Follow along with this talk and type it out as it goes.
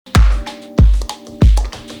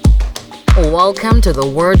Welcome to the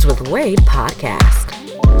Words with Wade podcast.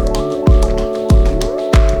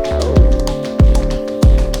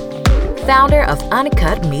 Founder of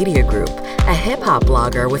Uncut Media Group, a hip-hop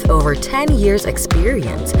blogger with over 10 years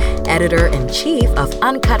experience, editor-in-chief of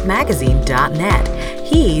UncutMagazine.net,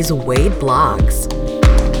 he's Wade Blogs.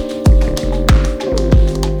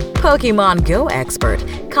 Pokemon Go expert,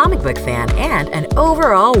 comic book fan, and an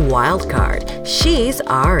overall wild card, she's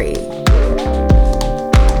Ari.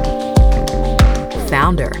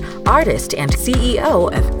 Founder, artist, and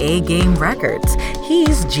CEO of A Game Records,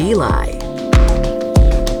 he's G-Lai.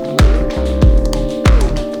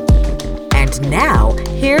 And now,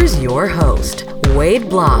 here's your host, Wade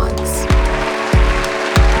Blogs.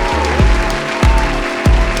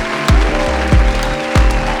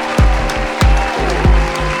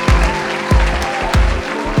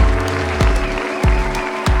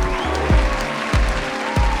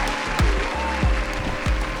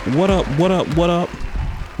 What up?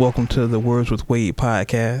 Welcome to the Words with Wade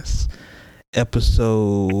podcast,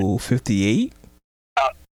 episode 58. A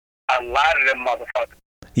lot of them motherfuckers.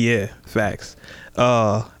 Yeah, facts.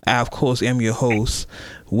 I, of course, am your host,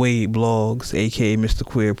 Wade Blogs, aka Mr.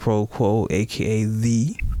 Queer Pro Quo, aka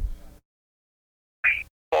The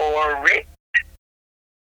Or Rick.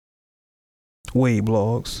 Wade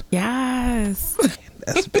Blogs. Yes.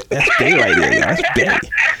 That's Bay right there, y'all. That's Bay.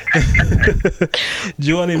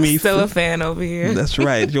 Joining me. Still a fan over here. That's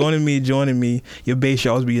right. Joining me. Your Bay should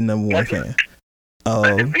always be your number one fan.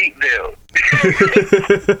 The beat bill.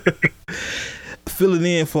 Filling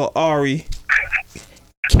in for Ari.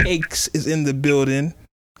 Cakes is in the building.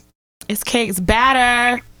 It's Cakes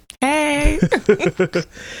Batter. Hey.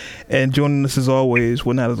 And joining us as always,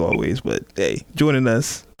 well, not as always, but hey, joining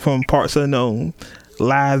us from parts unknown,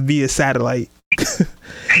 live via satellite,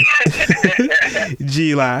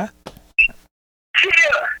 G-Lai.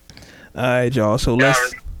 Yeah. All right, y'all. So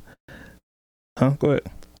let's, go ahead.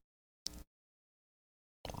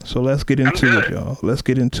 So let's get into it, y'all. Let's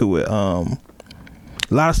get into it. A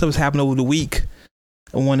lot of stuff has happened over the week.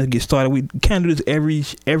 I want to get started. We kind of do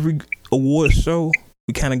this every award show.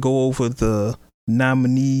 We kind of go over the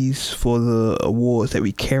nominees for the awards that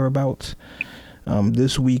we care about.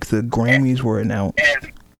 This week, the Grammys were announced.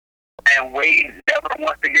 And Wade never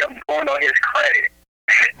wants to give going on his credit.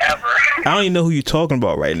 Ever. I don't even know who you're talking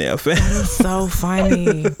about right now, fam. That's so funny.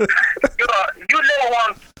 You live on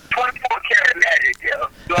 24 karat magic, yo.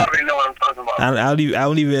 You already know what I'm talking about. I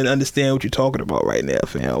don't even understand what you're talking about right now,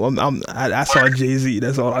 fam. I saw Jay-Z.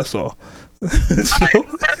 That's all I saw. Murder,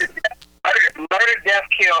 death,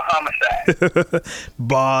 kill, homicide.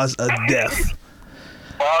 Bars of death.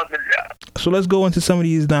 Balls of death. So let's go into some of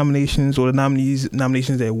these nominations, or the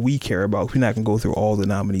nominations that we care about. We're not gonna go through all the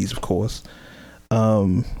nominees, of course.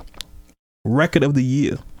 Record of the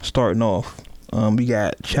year, starting off. We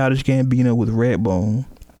got Childish Gambino with Redbone,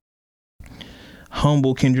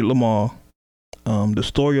 Humble Kendrick Lamar, The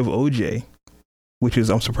Story of OJ, which is,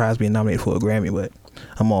 I'm surprised being nominated for a Grammy, but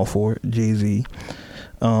I'm all for it. Jay-Z.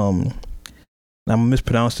 I'm gonna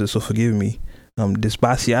mispronounce this, so forgive me.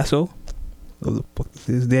 Despacito.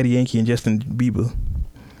 This Daddy Yankee and Justin Bieber,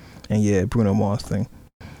 and yeah, Bruno Mars thing.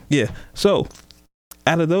 Yeah, so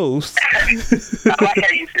out of those, I like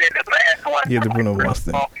how you said the last one. yeah, the Bruno Mars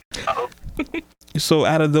thing. So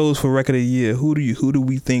out of those for record of the year, who do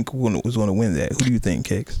we think was going to win that? Who do you think,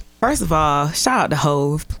 Cakes? First of all, shout out to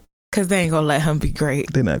Hove, because they ain't gonna let him be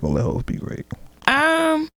great. They're not gonna let Hov be great.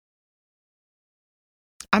 I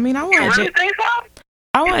mean, I You really think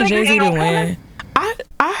so? want Jay-Z to win.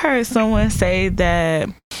 I heard someone say that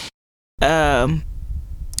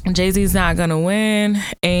Jay-Z's not gonna win,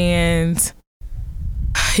 and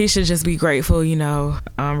he should just be grateful,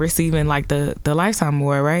 receiving like the Lifetime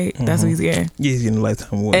Award, right? Mm-hmm. That's what he's getting. Yeah, he's getting the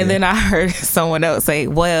Lifetime Award. And then I heard someone else say,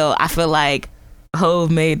 well, I feel like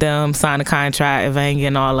Hov made them sign a contract. If I ain't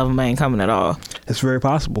getting all of them, I ain't coming at all. It's very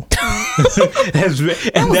possible. I was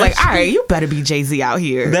like, all right, you better be Jay-Z out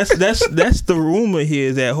here. That's the rumor here,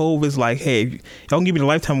 is that Hov is like, hey, if y'all don't give me the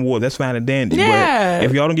Lifetime Award, that's fine and dandy. Yeah. But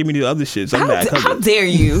if y'all don't give me the other shits, I'm not coming. How dare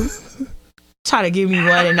you try to give me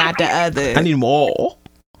one and not the other? I need them all.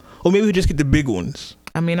 Or maybe we just get the big ones.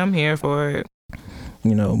 I mean, I'm here for it.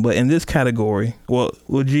 But in this category, well,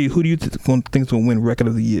 G, who do you think is going to win Record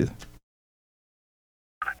of the Year?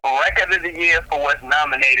 Record of the year for what's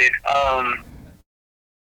nominated.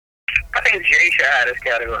 I think Jay should have this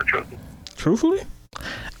category. Truthfully,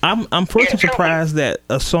 I'm personally surprised that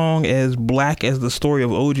a song as black as The Story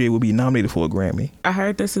of OJ would be nominated for a Grammy. I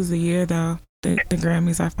heard this is the year though. The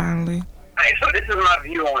Grammys are finally. Alright, so this is my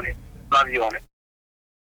view on it.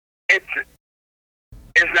 It's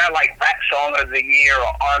it's not like rap song of the year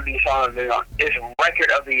or R&B song of the year. It's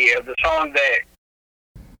record of the year. The song that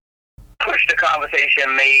pushed the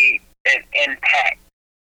conversation, made an impact,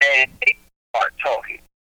 and they start talking.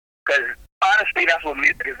 Because honestly, that's what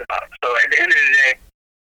music is about. So at the end of the day,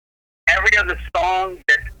 every other song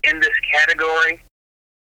that's in this category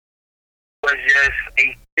was just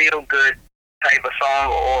a feel-good type of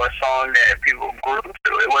song, or a song that people grew to.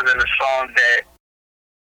 It wasn't a song that,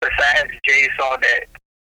 besides Jay's song, that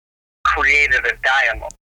created a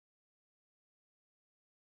dialogue.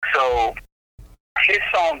 So his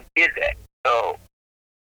song did that. So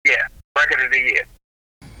yeah, record of the year.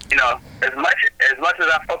 You know, as much as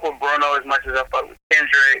I fuck with Bruno, as much as I fuck with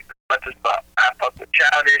Kendrick, as much as I fuck with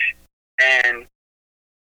Childish and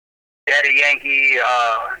Daddy Yankee,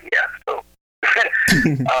 so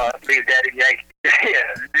leave Daddy Yankee.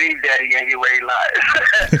 Yeah, leave Daddy Yankee where he lies.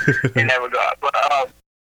 In that regard. But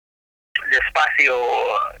Despacio,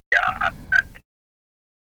 yeah.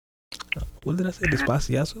 What did I say?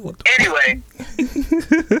 Despacio? Anyway.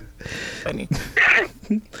 Funny.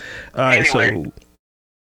 All right, Anyway. so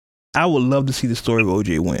I would love to see the story of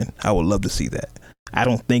OJ win. I would love to see that. I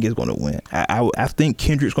don't think it's going to win. I think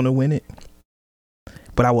Kendrick's going to win it,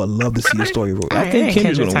 but I would love to see the story of OJ. I think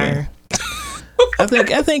Kendrick's going to win. I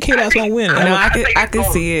think K-Dot's going to win. No, I can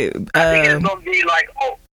see it. I think it's going to be like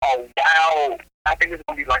a wild. I think it's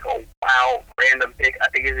going to be like a wild random pick. I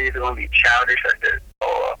think it's either going to be Childish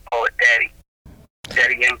or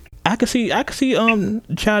Daddy Yankee. I could see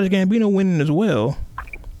Childish Gambino winning as well.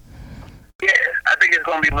 Yeah, I think it's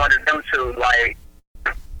going to be one of them two. Like,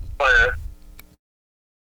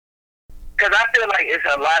 because I feel like it's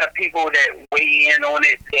a lot of people that weigh in on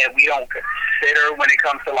it that we don't consider when it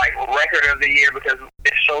comes to like record of the year, because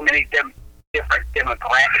there's so many different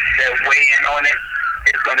demographics that weigh in on it.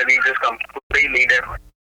 It's going to be just completely different.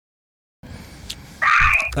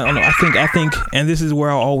 I don't know. I think, and this is where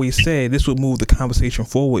I always say this would move the conversation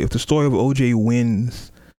forward. If the story of OJ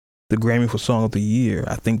wins the Grammy for Song of the Year,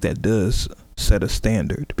 I think that does set a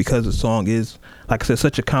standard, because the song is, like I said,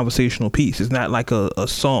 such a conversational piece. It's not like a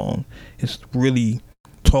song. It's really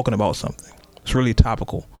talking about something. It's really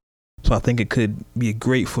topical. So I think it could be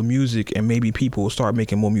great for music, and maybe people will start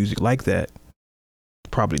making more music like that.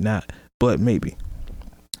 Probably not, but maybe.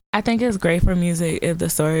 I think it's great for music if the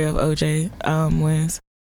story of OJ wins.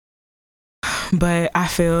 But I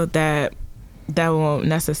feel that won't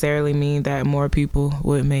necessarily mean that more people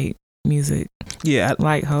would make music. Yeah,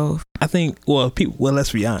 like Hov. I think. Well,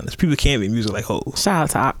 let's be honest. People can't make music like Hov.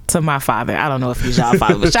 Shout out to my father. I don't know if he's y'all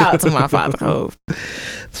father, but shout out to my father, Hov.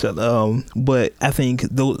 So, but I think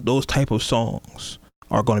those type of songs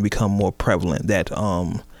are going to become more prevalent. That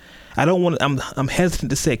I don't want. I'm hesitant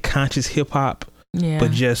to say conscious hip hop. Yeah.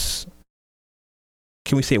 But just,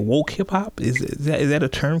 can we say woke hip hop? Is that a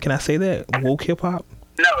term? Can I say that? Woke hip hop?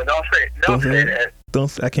 No, don't say that.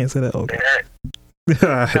 I can't say that. Okay. No,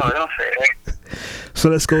 don't say that. So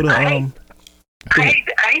let's go to I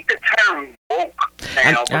hate the term woke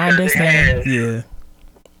now. I understand. Yeah.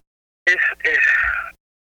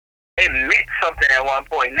 It meant something at one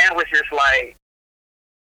point. Now it's just like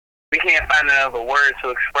we can't find another word to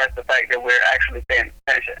express the fact that we're actually paying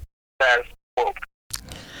attention. That's woke.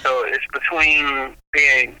 So it's between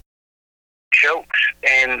being jokes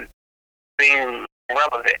and being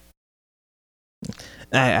relevant.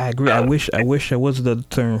 I agree. I wish there was the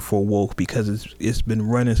term for woke, because it's been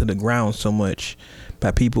run into the ground so much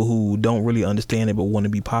by people who don't really understand it but want to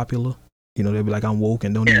be popular. You know, they'll be like, I'm woke,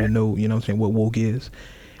 and don't even know, you know what I'm saying, what woke is.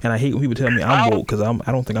 And I hate when people tell me I'm woke, because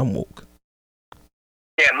I don't think I'm woke.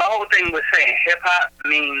 Yeah, my whole thing with saying hip hop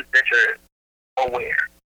means that you're aware.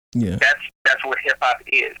 Yeah, that's what hip hop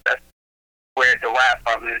is. That's where it derived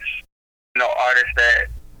from. Is, you know, artists that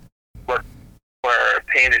were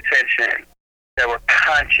paying attention, that were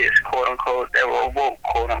conscious, quote unquote, that were woke,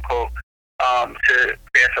 quote unquote, to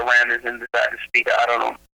their surroundings and decided to speak out on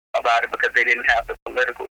them about it, because they didn't have the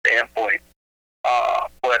political standpoint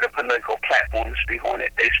or the political platform to speak on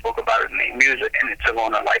it. They spoke about it in their music, and it took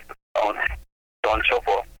on a life of its own, so on and so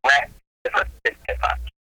forth. Rap is different than hip hop.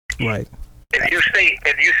 Right. If you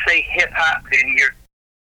say hip hop, then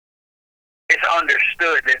it's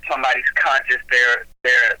understood that somebody's conscious, they're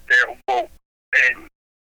woke, and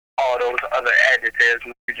all those other adjectives.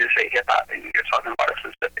 When you just say hip hop, and you're talking about a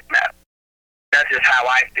specific matter. That's just how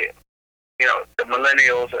I feel. You know, the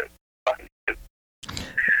millennials are fucking stupid.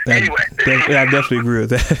 Anyway, I definitely agree with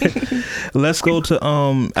that. Let's go to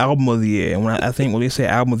album of the year. And I think when they say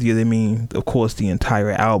album of the year, they mean, of course, the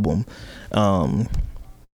entire album.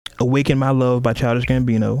 Awaken My Love by Childish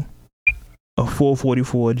Gambino, a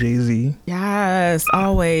 444 Jay-Z. Yes,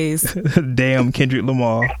 always. Damn Kendrick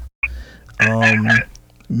Lamar.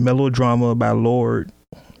 Melodrama by Lord.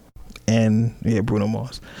 And Bruno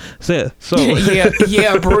Mars. So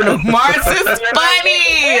yeah, Bruno Mars is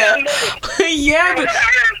funny. Yeah,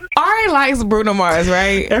 Ari likes Bruno Mars,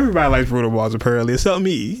 right? Everybody likes Bruno Mars apparently, except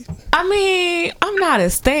me. I mean, I'm not a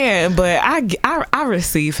stan, but I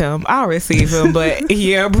receive him. I'll receive him. But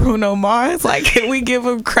yeah, Bruno Mars, like, can we give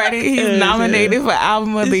him credit? He's nominated for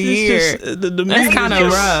Album of the Year. That's kind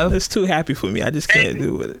of rough. It's too happy for me. I just can't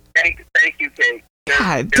do with it. Thank you, Kate.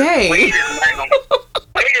 God dang. Wade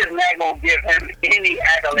is not gonna give him any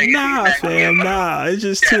accolades. Nah, fam, nah. It's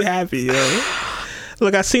just too happy, yo.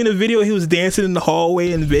 Look, I seen a video. He was dancing in the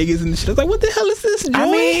hallway in Vegas and shit. I was like, "What the hell is this, Joy?"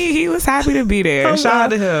 I mean, he was happy to be there. Shout out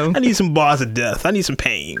to him. I need some bars of death. I need some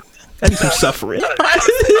pain. I need some suffering.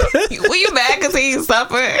 Were you mad because he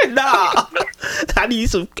suffered? Nah, I need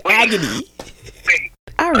some agony.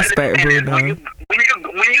 I respect Bruno. When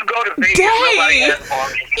you go to Vegas, nobody has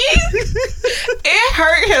bars. It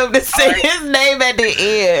hurt him to say his name at the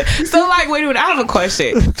end. So, like, wait a minute. I have a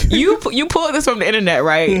question. You pulled this from the internet,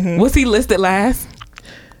 right? Mm-hmm. Was he listed last?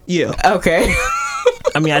 Yeah. Okay.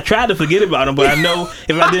 I mean, I tried to forget about him, but I know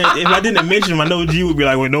if I didn't mention him, I know G would be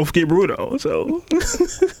like, "Well, don't forget Bruno." So. Yeah,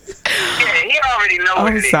 he already knows.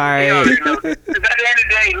 I'm sorry. He already knows. 'Cause at the end of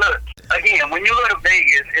the day, look, again, when you go to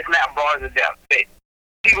Vegas, it's not bars of death.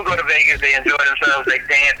 People go to Vegas, they enjoy themselves, they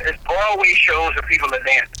dance. It's Broadway shows where people are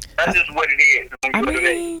dancing. That's just what it is. I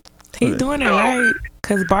mean, he's doing it right.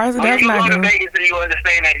 Because bars of death not when you go doing. to Vegas and you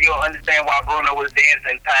understand that, you'll understand why Bruno was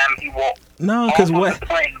dancing time he walked. No, because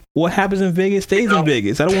what happens in Vegas stays in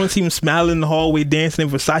Vegas. I don't want to see him smiling in the hallway dancing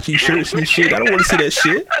in Versace shirts and shit. I don't want to see that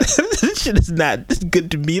shit. This shit is not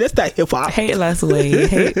good to me. That's not hip hop. Hate less, Wade.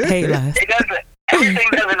 Hate less. It doesn't. Everything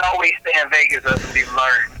doesn't always stay in Vegas as we've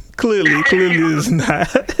learned. Clearly it's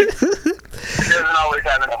not. It doesn't always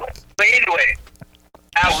happen that way. But anyway,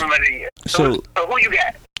 album of the year. So who you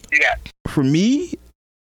got? For me,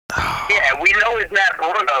 yeah, we know it's not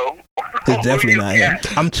Bruno. it's definitely not him.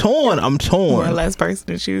 I'm torn. One less person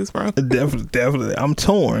to choose from. Definitely. I'm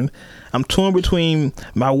torn between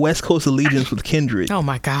my West Coast allegiance with Kendrick. Oh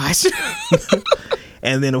my gosh.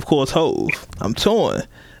 And then of course Hove. I'm torn.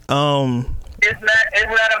 It's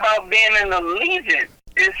not about being an allegiance.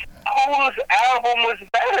 It's whose album was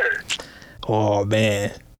better. Oh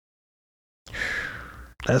man,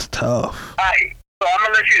 that's tough. Alright, so I'm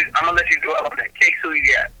gonna let you do it. Cakes, who you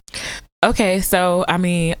got? Okay, so I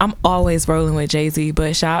mean, I'm always rolling with Jay-Z,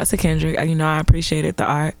 but shout out to Kendrick. You know, I appreciated the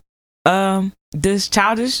art. Does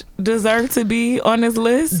Childish deserve to be on this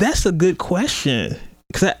list? That's a good question.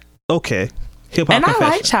 Okay, hip-hop and confession. I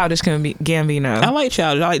like Childish Gambino. I like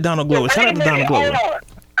Childish. I like Donald Glover. Shout out to Donald Glover.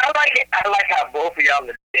 I like how both of y'all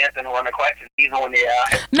are dancing on the question. He's on there.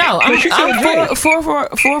 No, I'm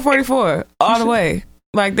 444 all the way.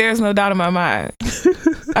 Like, there's no doubt in my mind.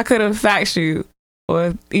 I could have faxed you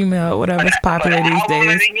or emailed, whatever's popular these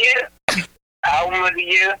days. Album of the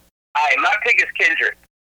year. All right, my pick is Kendrick.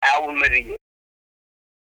 Album of the year.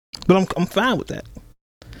 But I'm fine with that.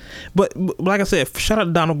 But like I said, shout out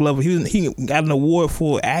to Donald Glover. He got an award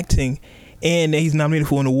for acting. And he's nominated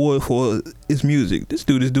for an award for his music. This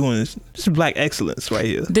dude is doing this is black excellence right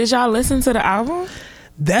here. Did y'all listen to the album?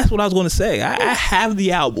 That's what I was going to say. I have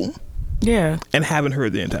the album. Yeah. And haven't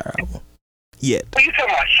heard the entire album yet. Are you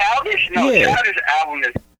talking about Childish? No, yeah. Childish album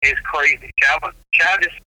is crazy.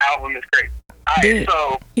 Childish album is crazy. All right,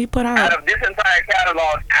 so he put out of this entire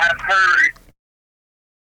catalog, I've heard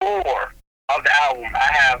 4 of the album. I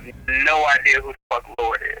have no idea who the fuck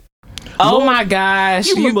Lord is. Oh Lord, my gosh,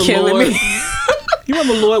 you killing Lord? me. You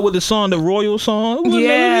remember Lloyd with the song, the Royal song?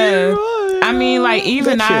 Yeah. I mean, like,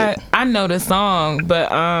 even I know the song,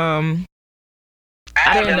 but I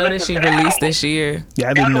didn't know that she released this year.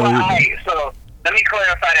 Yeah, I didn't know either. So let me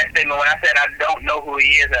clarify that statement. When I said I don't know who he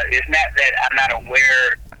is, it's not that I'm not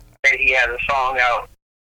aware that he has a song out.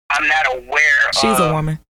 I'm not aware She's a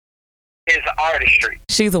woman. His artistry.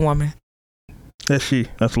 She's a woman. That's she.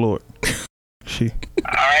 That's Lord. She.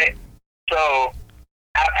 All right. So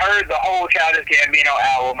I've heard the whole Childish Gambino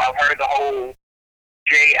album. I've heard the whole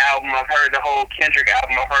Jay album. I've heard the whole Kendrick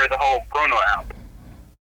album. I've heard the whole Bruno album.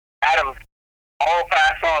 Out of all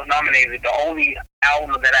 5 songs nominated, the only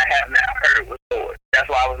album that I have not heard was Lord. That's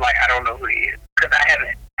why I was like, I don't know who he is, because I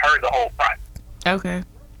haven't heard the whole project. Okay.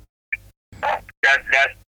 I'm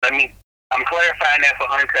clarifying that for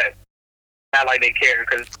Uncut. Not like they care,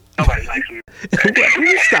 because nobody likes me.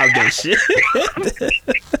 Stop that shit.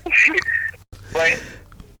 But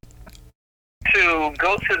to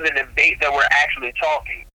go to the debate that we're actually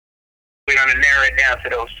talking, we're going to narrow it down to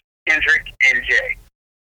those Kendrick and Jay.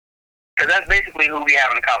 Because that's basically who we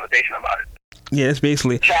having a conversation about it. Yeah, it's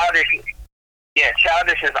basically Childish. Yeah,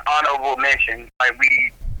 Childish is an honorable mention. Like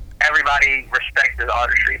everybody respects his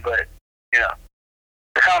artistry, but you know,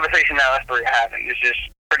 the conversation now us three are having is just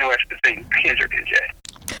pretty much between Kendrick and Jay.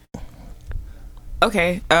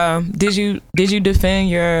 Okay. Did you defend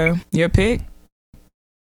your pick?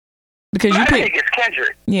 Because my pick is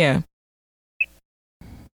Kendrick. Yeah.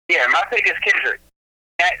 Yeah, my pick is Kendrick.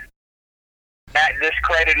 Not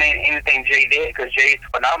discrediting anything Jay did, because Jay's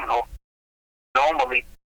phenomenal normally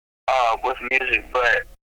with music, but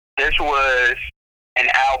this was an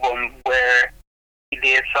album where he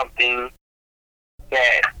did something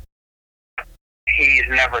that he's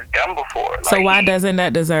never done before. So like, why doesn't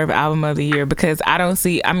that deserve album of the year? Because I don't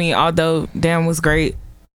see, I mean, although Damn was great,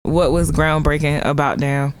 what was groundbreaking about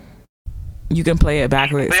Damn? You can play it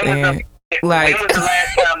backwards. When was the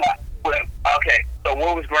last time okay, so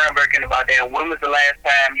what was groundbreaking about Damn? When was the last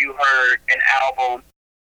time you heard an album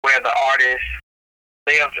where the artist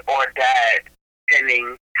lived or died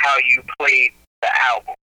depending how you played the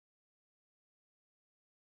album?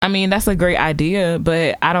 I mean, that's a great idea,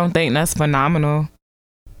 but I don't think that's phenomenal.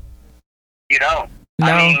 You don't? No.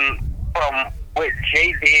 I mean, from what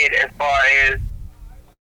Jay did as far as,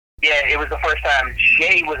 yeah, it was the first time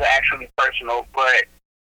Jay was actually personal, but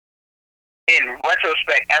in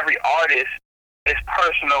retrospect, every artist is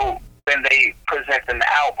personal when they present an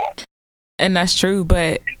album. And that's true,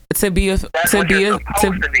 but to be a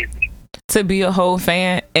whole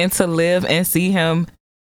fan and to live and see him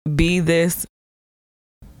be this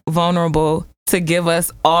vulnerable, to give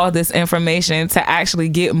us all this information, to actually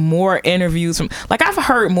get more interviews from, like, I've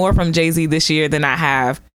heard more from Jay-Z this year than I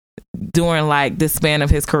have during like the span of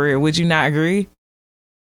his career. Would you not agree?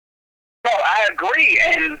 No, I agree,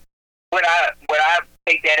 and what I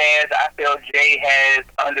take that as, I feel Jay has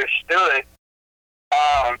understood.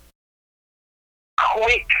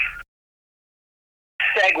 Quick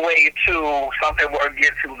segue to something we'll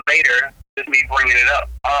get to later. Just me bringing it up.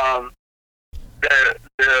 The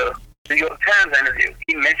New York Times interview,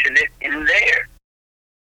 he mentioned it in there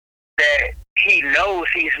that he knows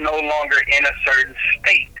he's no longer in a certain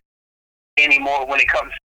state anymore when it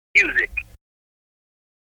comes to music.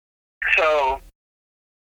 So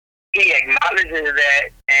he acknowledges that,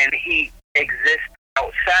 and he exists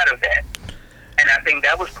outside of that. And I think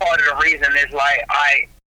that was part of the reason is like,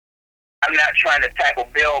 I'm not trying to tackle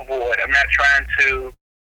Billboard. I'm not trying to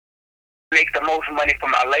make the most money for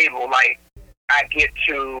my label. Like, I get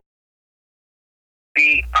to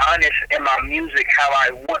be honest in my music how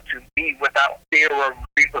I want to be without fear of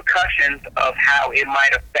repercussions of how it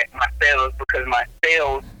might affect my sales, because my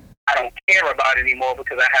sales I don't care about anymore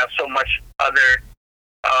because I have so much other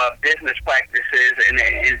business practices and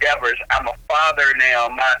endeavors. I'm a father now.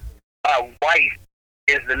 My wife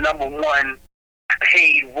is the number one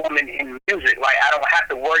paid woman in music. Like, I don't have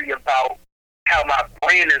to worry about how my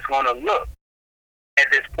brand is going to look at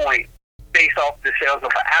this point based off the sales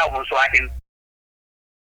of an album, so I can,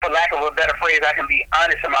 for lack of a better phrase, I can be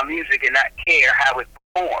honest in my music and not care how it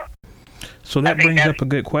performs. So that brings up a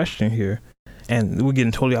good question here, and we're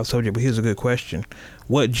getting totally off subject, but here's a good question.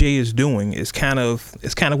 What Jay is doing is kind of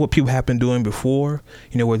what people have been doing before,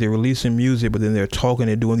 you know, where they're releasing music, but then they're talking,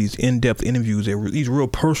 they're doing these in-depth interviews, these real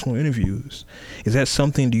personal interviews. Is that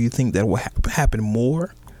something, do you think that will happen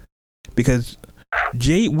more? Because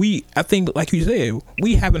Jay, I think, like you said,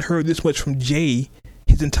 we haven't heard this much from Jay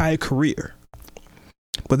his entire career.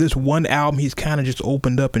 But this one album, he's kind of just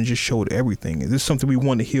opened up and just showed everything. Is this something we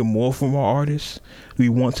want to hear more from our artists? Do we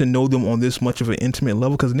want to know them on this much of an intimate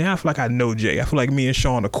level? Because now I feel like I know Jay. I feel like me and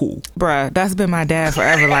Sean are cool. Bruh, that's been my dad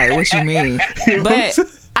forever. Like, what you mean? But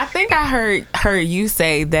I think I heard you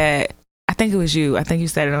say that, I think it was you. I think you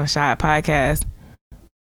said it on Shot Podcast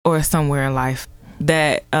or somewhere in life,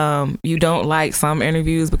 that you don't like some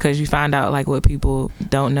interviews because you find out like what people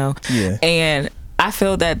don't know. Yeah. And I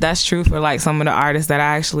feel that that's true for like some of the artists that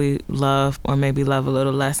I actually love, or maybe love a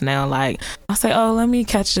little less now. Like, I'll say, oh, let me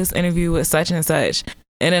catch this interview with such and such,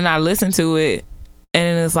 and then I listen to it,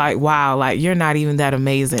 and it's like, wow, like, you're not even that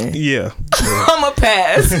amazing. Yeah. I'm a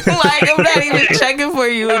pass. Like, I'm not even checking for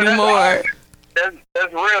you anymore.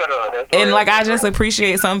 That's real though. That's and real. Like, I just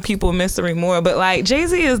appreciate some people mystery more. But like,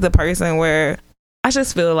 Jay-Z is the person where I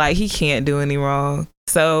just feel like he can't do any wrong.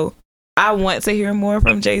 So I want to hear more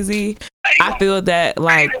from Jay-Z. I feel that,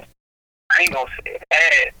 like, I ain't gonna say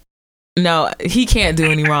that. No, he can't do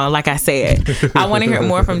any wrong, like I said. I want to hear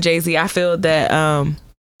more from Jay-Z. I feel that oh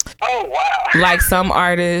wow, like some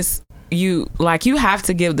artists, you have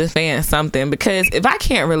to give the fans something, because if I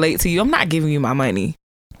can't relate to you, I'm not giving you my money.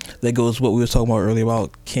 that goes what we were talking about earlier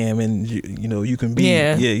about Cam and you can be.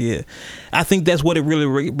 Yeah. I think that's what it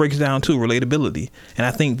really breaks down to, relatability. And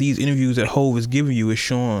I think these interviews that Hove is giving you is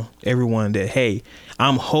showing everyone that, hey,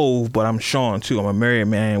 I'm Hove, but I'm Sean too. I'm a married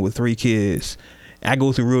man with 3 kids. I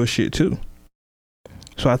go through real shit too.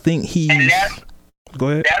 So I think go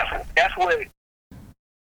ahead. That's what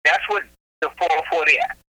the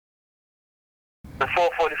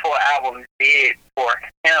 444 album did for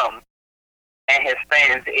him and his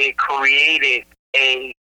fans. It created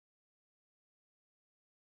a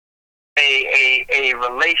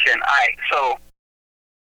relation. All right, so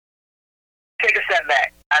take a step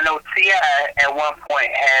back. I know T.I. at one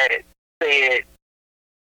point had said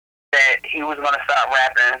that he was going to stop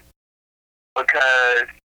rapping because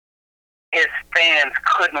his fans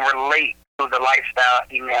couldn't relate to the lifestyle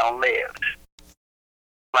he now lives.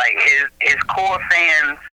 Like his core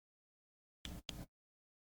fans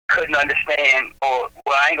couldn't understand, I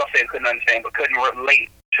ain't gonna say couldn't understand, but couldn't relate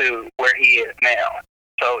to where he is now.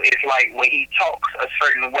 So it's like when he talks a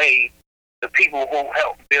certain way, the people who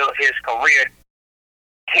helped build his career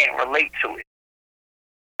can't relate to it.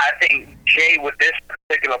 I think Jay, with this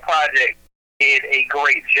particular project, did a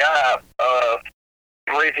great job of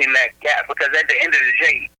bridging that gap, because at the end of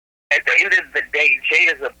the day, Jay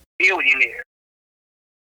is a billionaire.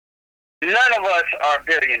 None of us are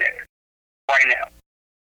billionaires right now.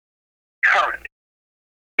 Currently,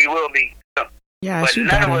 we will be soon. Yeah, but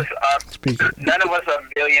none of us are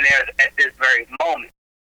billionaires at this very moment.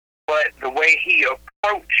 But the way he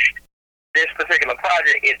approached this particular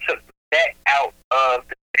project, it took that out of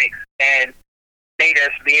the mix and made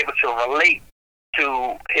us be able to relate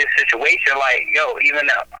to his situation. Like, yo, even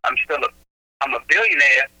though I'm a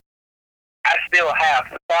billionaire, I still have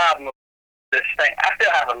the problem. I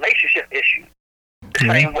still have relationship issues the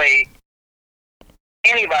same way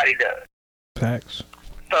anybody does. Facts.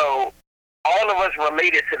 So all of us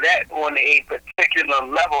related to that on a particular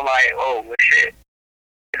level. Like, oh well, shit,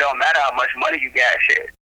 it don't matter how much money you got.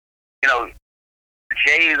 Shit,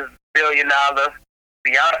 Jay's $1 billion,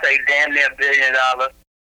 Beyonce damn near $1 billion,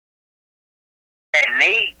 and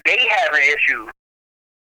they have an issue.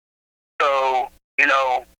 So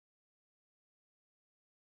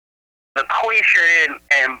the Quisha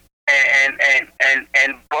and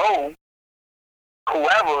Bo,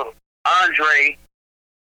 whoever, Andre,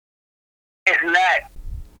 it's not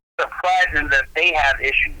surprising that they have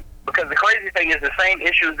issues, because the crazy thing is the same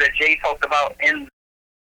issues that Jay talked about in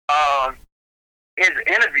his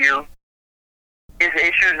interview is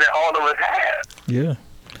issues that all of us have. Yeah.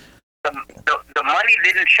 The money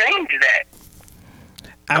didn't change that.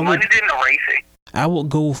 Money didn't erase it. I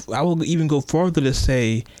will even go further to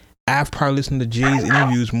say I've probably listened to Jay's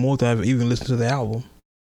interviews more than I've even listened to the album.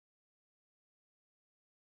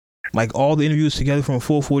 Like all the interviews together from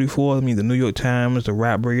 444, the New York Times, the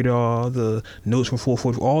Rap Radar, the notes from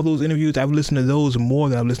 444, all those interviews, I've listened to those more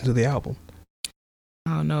than I've listened to the album.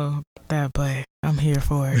 I don't know that, but I'm here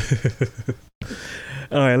for it.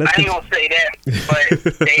 All right, I ain't gonna say that, but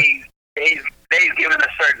they've given a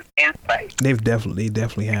certain insight. They definitely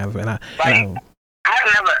have, and I've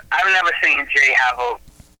never seen Jay have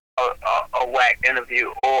a whack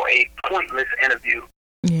interview or a pointless interview.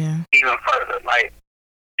 Yeah. Even further, like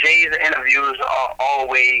Jay's interviews are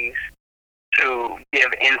always to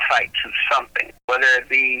give insight to something, whether it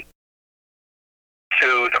be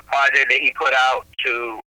to the project that he put out,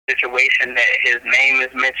 to situation that his name is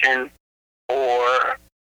mentioned, or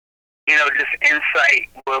just insight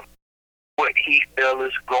with what he feels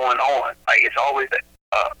is going on. Like it's always an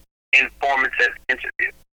informative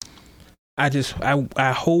interview. I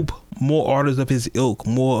hope more artists of his ilk,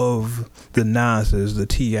 more of the Nas's, the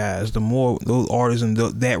T.I.'s, the more those artists in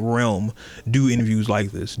that realm do interviews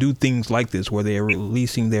like this, do things like this where they're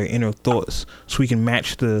releasing their inner thoughts so we can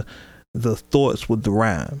match the thoughts with the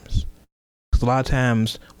rhymes. Because a lot of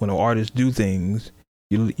times when an artist do things,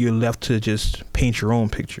 you're left to just paint your own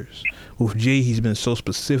pictures. With Jay, he's been so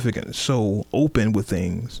specific and so open with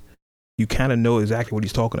things, you kind of know exactly what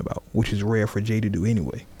he's talking about, which is rare for Jay to do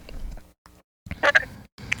anyway.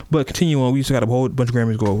 But continue on. We just got a whole bunch of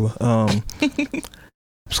Grammys to go over.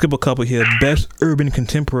 Skip a couple here. Best Urban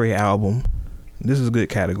Contemporary Album. This is a good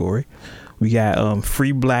category. We got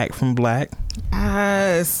Free Black from Black.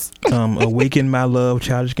 Yes. Awaken My Love,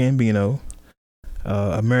 Childish Gambino.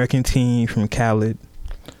 American Teen from Khaled.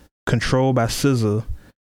 Control by SZA.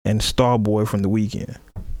 And Starboy from The Weeknd.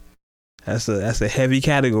 That's a heavy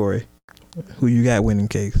category. Who you got winning,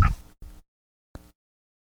 Case?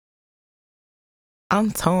 I'm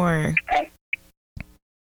torn.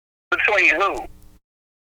 Between who?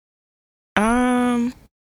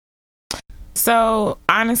 So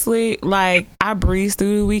honestly, like I breezed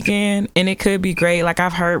through the weekend and it could be great. Like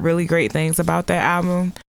I've heard really great things about that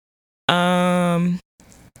album.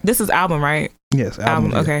 This is album, right? Yes,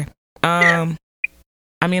 album. Okay. I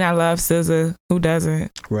mean, I love SZA. Who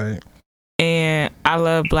doesn't? Right. And I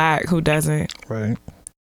love Black. Who doesn't? Right.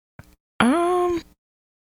 I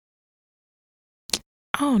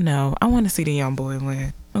don't know. I want to see the young boy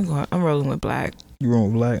win. I'm rolling with Black. You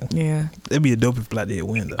rolling with Black? Yeah. It'd be a dope if Black did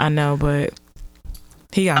win, though. I know, but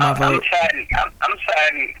he got my vote. I'm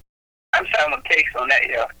siding with Cakes on that,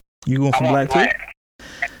 yeah. You going for Black too?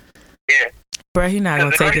 Yeah. Bro, he not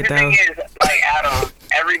gonna take it though. The thing is, like, out of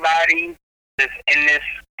everybody that's in this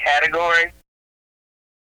category,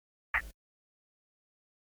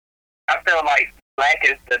 I feel like Black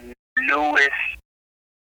is the newest,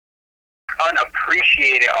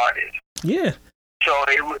 unappreciated artist. Yeah. So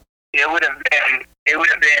it would have been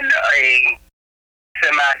a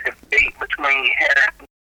semi-debate between him and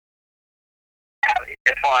Khaled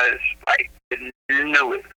as far as like the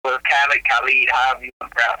newest, or Khalid, however you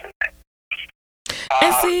pronounce it.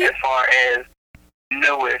 As far as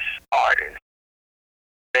newest artists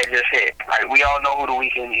that just hit, like we all know who The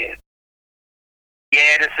Weeknd is.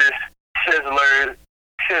 Yeah, this is SZA's.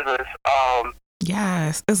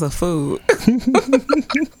 Yes, it's a food. Leave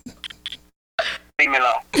me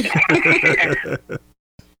alone.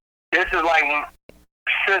 This is like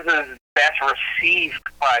SZA's best received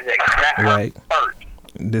project. Not right. Her first.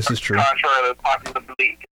 This is true. Contrary to popular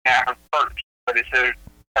belief, not her first, but it's her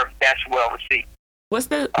best well received. What's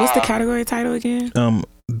the category title again?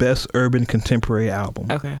 Best Urban Contemporary Album.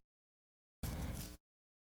 Okay.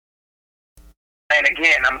 And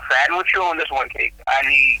again, I'm siding with you on this one, Kate. I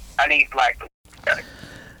need Black to win.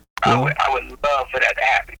 I would love for that to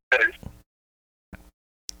happen because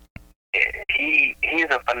he's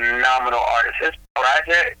a phenomenal artist. His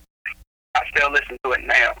project, I still listen to it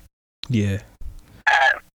now. Yeah.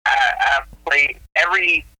 I played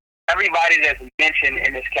everybody that's mentioned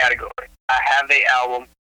in this category. I have their album.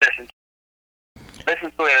 Listen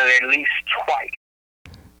to it at least twice,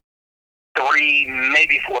 3,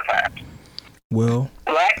 maybe 4 times. Well,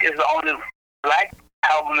 Black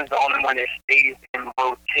album is the only one that stays in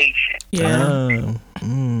rotation. Yeah.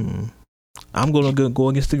 I'm gonna go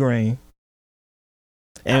against the grain.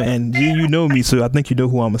 And you know me, so I think you know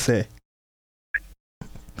who I'm gonna say.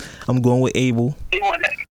 I'm going with Abel. You want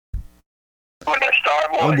that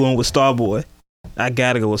Starboy? I'm going with Starboy. I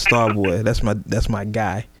gotta go with Starboy. That's my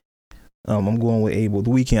guy. I'm going with Abel.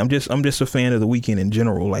 The Weeknd. I'm just a fan of The Weeknd in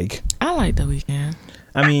general. Like I like The Weeknd.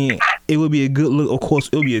 I mean, it would be a good look. Of course,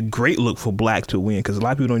 it would be a great look for Black to win because a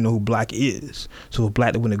lot of people don't know who Black is. So for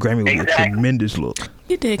Black to win the Grammy would be a tremendous look.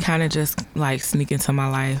 He did kind of just like sneak into my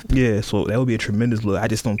life. Yeah, so that would be a tremendous look. I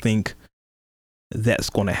just don't think that's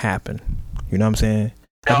going to happen. You know what I'm saying?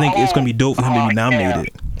 I think it's going to be dope for him to be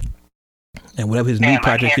nominated. And whatever his new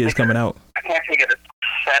project is coming out. I can't figure the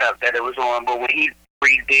setup that it was on, but when he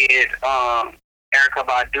redid Erykah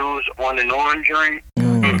Badu's On and On joint. I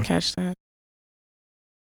didn't catch that.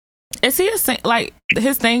 Is he like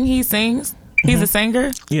his thing he sings? He's a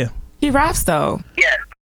singer? Yeah. He raps though. Yeah.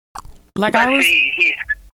 Like but I was he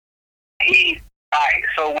alright,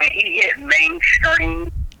 so when he hit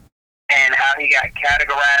mainstream and how he got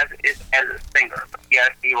categorized is as a singer. Yes,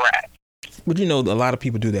 he raps. But you know, a lot of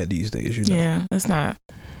people do that these days, you know. Yeah, it's not.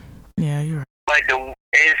 Yeah, you're right. But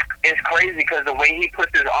it's crazy because the way he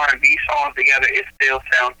puts his R&B songs together, it still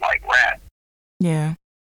sounds like rap. Yeah.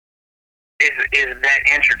 Is that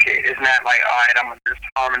intricate. It's not like, all right, I'm going to just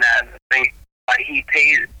harmonize and think. Like, he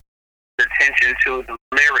pays attention to the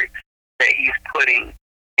lyrics that he's putting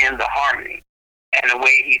in the harmony. And the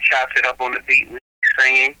way he chops it up on the beat when he's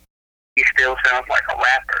singing, he still sounds like a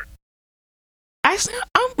rapper. Actually,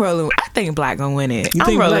 I'm rolling. I think Black gonna win it. You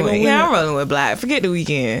think Black gonna win it? I'm rolling with Black. Forget The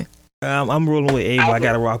Weeknd. I'm rolling with Abel. I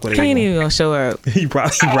gotta rock with Abel. He ain't even gonna show up. He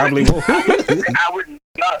probably won't. I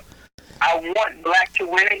want Black to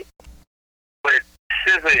win it, but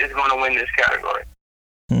SZA is gonna win this category.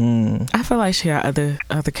 I feel like she got other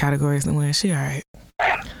categories to win. She all right.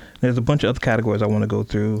 There's a bunch of other categories I want to go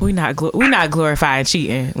through. We not glorifying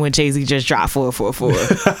cheating when Jay-Z just dropped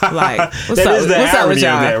 444. Like, what's that up? Is the what's up with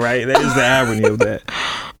y'all? Of that, right? That is the irony of that.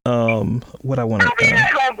 What I want to.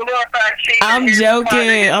 I'm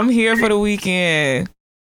joking. I'm here for The Weeknd.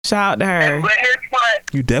 Shout out to her. But here's what.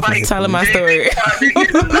 You definitely telling my story.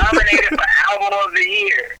 He's nominated for Album of the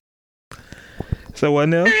Year. So what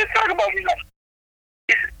now?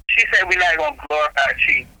 She said we're not gonna glorify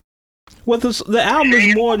cheating. Well, the album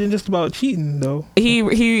is more than just about cheating, though.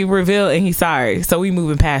 He revealed and he's sorry, so we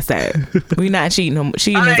moving past that. We not cheating.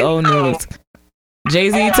 Cheating is old news.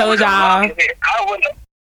 Jay-Z told y'all.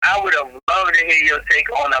 I would have loved to hear your take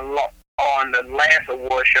on the last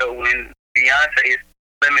award show when Beyonce's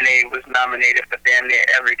Lemonade was nominated for damn near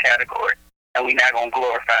every category, and we not gonna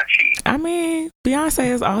glorify cheese. I mean,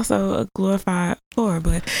 Beyonce is also a glorified whore,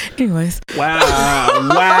 but anyways. Wow.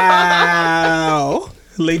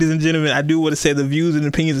 Ladies and gentlemen, I do want to say the views and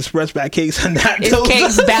opinions expressed by Cakes are not It's those.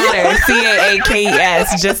 Cakes Batter,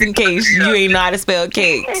 CAAKES, just in case you ain't know how to spell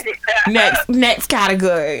cakes. Next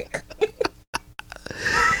category.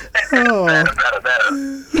 Oh.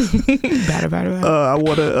 Better. I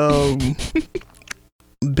want to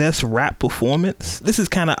best rap performance. This is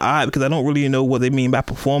kind of odd because I don't really know what they mean by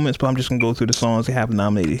performance, but I'm just gonna go through the songs they have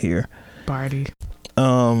nominated here. Barty.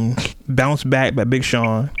 Bounce Back by Big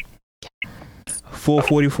Sean.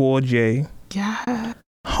 444 J. Yeah.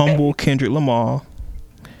 Humble Kendrick Lamar.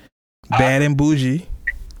 Bad and Bougie.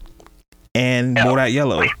 And Bodak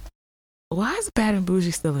Yellow. Why is Bad and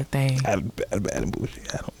Bougie still a thing? Bad and Bougie.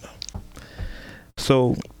 I don't know.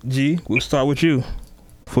 So, G, we'll start with you.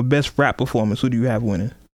 For best rap performance, who do you have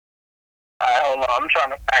winning? Hold on, I'm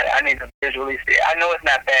trying to. I need to visually see. I know it's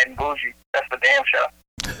not Bad and Bougie. That's for damn sure.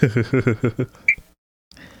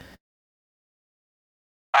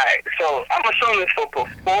 Alright, so I'm assuming for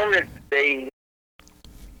performance based.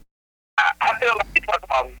 I feel like you're talking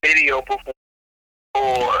about video performance.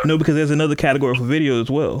 Or No, because there's another category for video as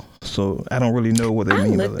well. So I don't really know what they I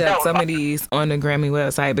mean by looked that. up some of these on the Grammy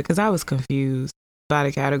website because I was confused by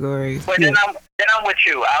the categories. but then I'm with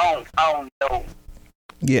you. I don't know.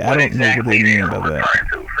 Yeah, I don't know what they mean by that.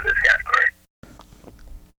 For this category.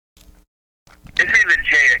 It's either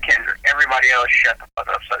Jay or Kendrick. Everybody else shut the fuck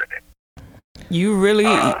up, so that it. You really,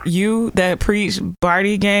 you that preach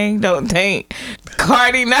Barty gang, don't think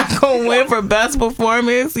Cardi not gonna win for best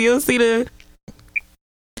performance? You'll see You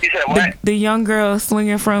said what? the young girl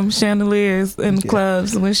swinging from chandeliers in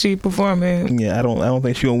clubs when she performing. Yeah, I don't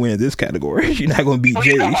think she's gonna win in this category. She's not gonna beat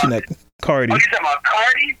Jay. She's not Cardi. Oh, you talking about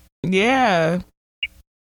Cardi? Yeah,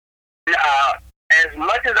 As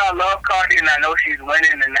much as I love Cardi and I know she's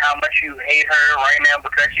winning and how much you hate her right now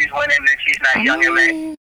because she's winning and she's not young and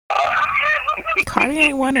man. Cardi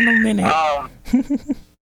ain't won in a minute.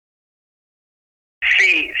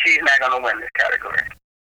 She's not gonna win this category.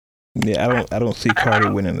 Yeah, I don't see Cardi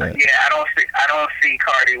winning that. Yeah, I don't see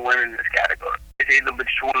Cardi winning this category. It's either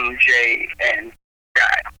between Jay and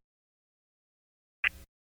Guy.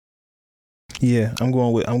 Yeah, I'm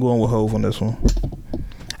going with Hove on this one.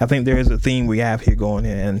 I think there is a theme we have here going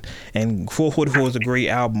in, and 444 is a great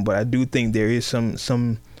album, but I do think there is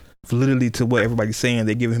some validity to what everybody's saying.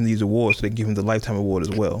 They give him these awards, so they give him the Lifetime Award as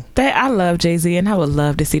well. I love Jay-Z, and I would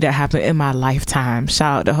love to see that happen in my lifetime.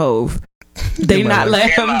 Shout out to Hove. They not let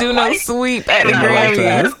him do no sweep at the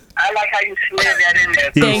Grammys. I like how you slid that in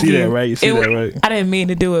there. You Thank see you. that, right? You see that, right? I didn't mean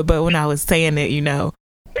to do it, but when I was saying it,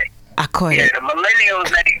 I caught Yeah, it. the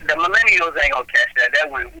millennials ain't gonna catch that. That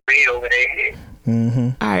went way over their head. Mm-hmm.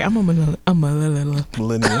 All right, I'm a little.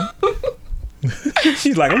 Millennial.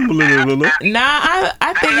 She's like, I'm a little. Nah,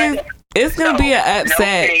 I think it's gonna be an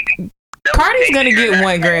upset. Cardi's gonna get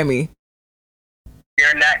one Grammy.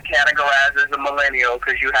 You're not categorized as a millennial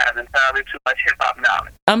because you have entirely too much hip hop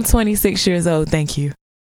knowledge. I'm 26 years old. Thank you.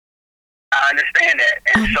 I understand that.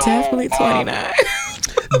 And I'm so, definitely 29.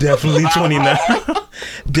 Definitely 29.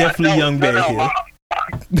 Definitely young bad here. My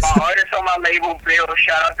artist on my label, Bill.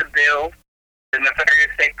 Shout out to Bill. The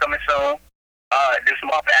Nefarious Tape coming soon. This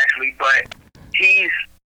month actually, but he's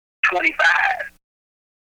 25.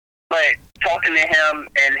 But talking to him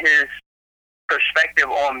and his perspective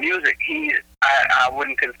on music, I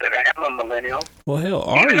wouldn't consider him a millennial. Well, hell,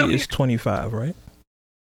 Ari is 25, right?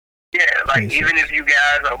 Yeah, like 26. even if you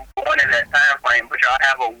guys are born in that time frame, but y'all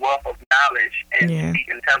have a wealth of knowledge and speak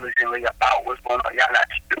intelligently about what's going on, y'all not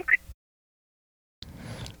stupid.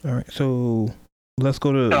 All right, so let's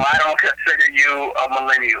go to. So I don't consider you a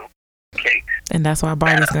millennial, Cakes. And that's why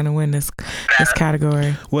Barty's gonna win this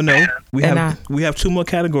category. Well, no, we And have two more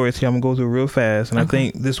categories here. I'm gonna go through real fast, and I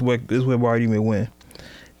Okay. think this is where Barty may win.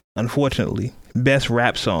 Unfortunately, best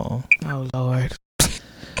rap song: Oh Lord.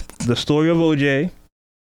 "The Story of OJ,"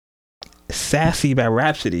 "Sassy" by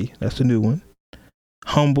Rhapsody. That's the new one.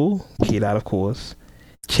 "Humble," Kid Out, of course.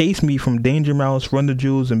 "Chase Me" from Danger Mouse, Run the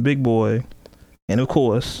Jewels, and Big Boy, and of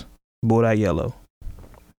course, Bodak Yellow.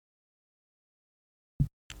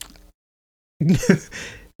 What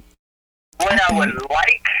I would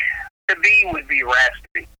like to be would be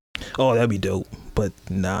Rhapsody. Oh, that'd be dope, but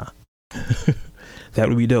nah. That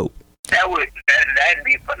would be dope. That'd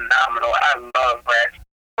be phenomenal. I love Rhapsody.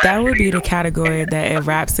 That would be the category that if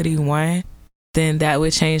Rhapsody won, then that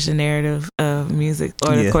would change the narrative of music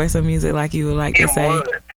or the course of music, like you would like to say.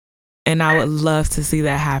 And I would love to see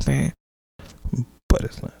that happen. But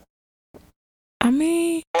it's not. I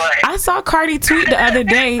mean, I saw Cardi tweet the other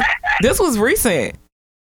day. This was recent.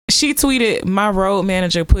 She tweeted, "My road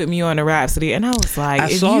manager put me on a Rhapsody," and I was like, I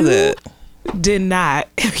saw that. Did not.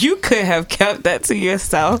 If you could have kept that to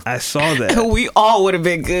yourself, I saw that. We all would have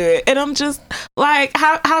been good. And I'm just like,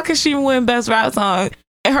 how could she win Best Rap Song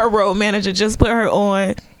and her road manager just put her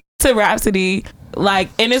on to Rhapsody? Like,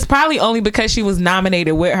 and it's probably only because she was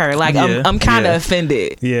nominated with her. Like, I'm kind of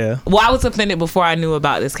offended. Yeah. Well, I was offended before I knew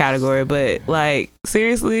about this category, but like,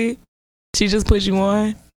 seriously, she just put you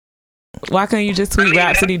on. Why couldn't you just tweet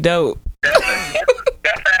Rhapsody dope? That's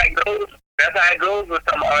how it goes. That's how it goes with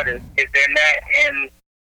some artists. If they're not in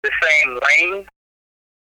the same lane,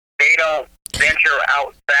 they don't venture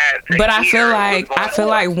outside. But I feel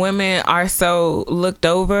like women are so looked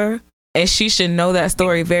over, and she should know that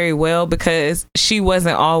story very well because she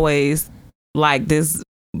wasn't always like this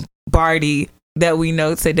Barty that we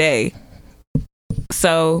know today.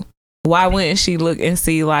 So why wouldn't she look and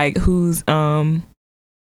see like who's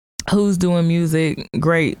doing music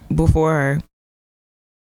great before her?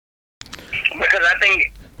 Because I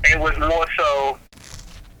think it was more so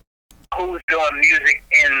who's doing music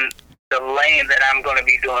in the lane that I'm going to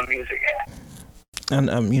be doing music in.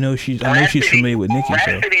 And you know, I know she's familiar with Nicki.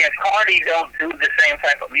 Rhapsody and Cardi don't do the same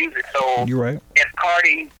type of music. So you're right. If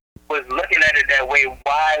Cardi was looking at it that way,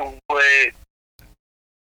 why would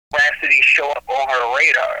Rhapsody show up on her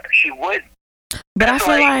radar? She would. But I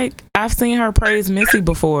feel like I've seen her praise Missy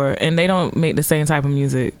before, and they don't make the same type of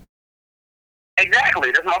music.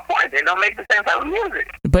 Exactly, that's my point. They don't make the same type of music.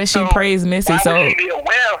 But she praised Missy, why would she be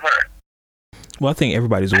aware of her? Well, I think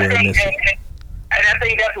everybody's aware of Missy. And I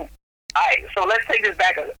think that's all right. So let's take this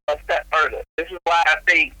back a step further. This is why I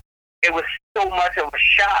think it was so much of a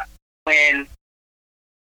shock when,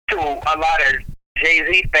 to a lot of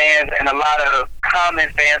Jay-Z fans and a lot of Common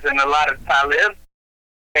fans and a lot of Talib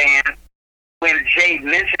fans, when Jay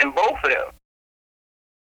mentioned both of them,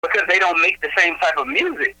 because they don't make the same type of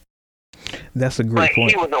music. That's a great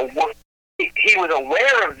point. He was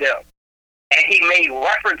aware of them, and he made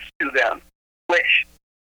reference to them, which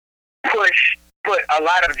put a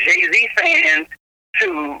lot of Jay-Z fans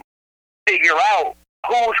to figure out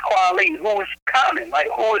who's Kweli, who's Common, like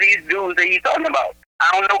who are these dudes that he's talking about?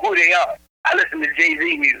 I don't know who they are. I listen to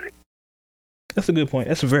Jay-Z music. That's a good point.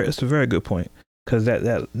 It's a very good point, because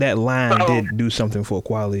that line did do something for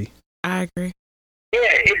Kweli. I agree. Yeah,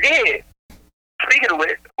 it did. Speaking of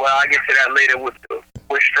which, well, I'll get to that later with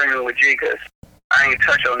streaming with G, because I ain't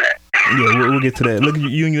touch on that. Yeah, we'll get to that. Look at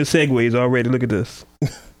you and your segues already. Look at this.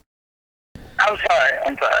 I'm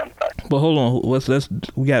sorry. But hold on.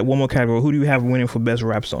 We got one more category. Who do you have winning for best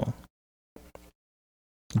rap song?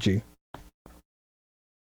 G.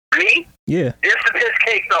 Me? Yeah. Just the piss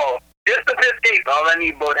cake though. I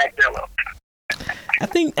need Bodak Yellow. I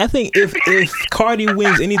think if Cardi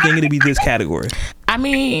wins anything, it'll be this category. I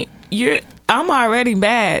mean, I'm already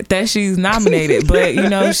mad that she's nominated, but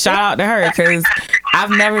shout out to her because I've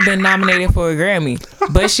never been nominated for a Grammy,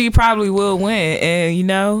 but she probably will win,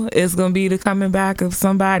 and it's gonna be the coming back of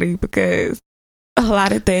somebody because a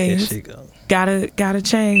lot of things gotta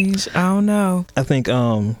change. I don't know. I think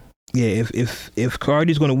if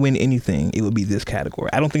Cardi's gonna win anything, it would be this category.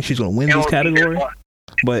 I don't think she's gonna win this category,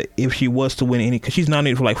 but if she was to win any, because she's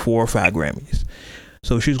nominated for like 4 or 5 Grammys.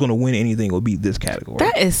 So if she's going to win anything, it will be this category.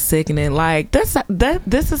 That is sickening. Like, this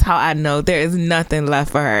is how I know there is nothing left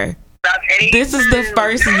for her. This is the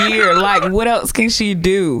first year. Like, what else can she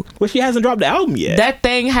do? Well, she hasn't dropped the album yet. That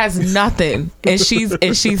thing has nothing, and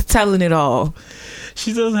she's telling it all.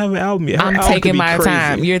 She doesn't have an album yet. I'm taking my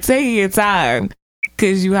time. You're taking your time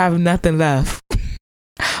because you have nothing left.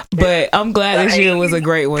 But I'm glad this year was a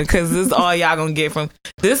great one because this is all y'all gonna get from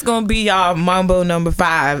this. Gonna be y'all Mambo number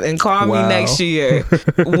 5, and call me next year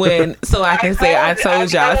so I can say I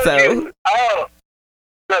told y'all so. Oh,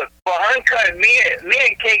 look, for Uncut, me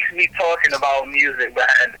and Cakes be talking about music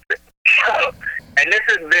behind the scenes. And this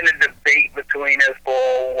has been a debate between us for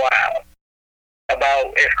a while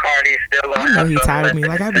about if Cardi's still on. I know he tired of me.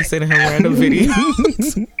 Like, I be sending her random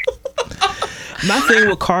videos. My thing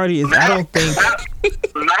with Cardi is I don't think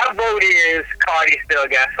my vote is Cardi still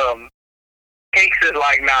got something. Cakes is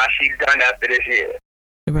like, nah, she's done after this year.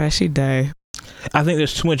 Right, she died. I think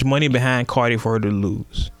there's too much money behind Cardi for her to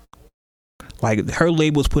lose. Like, her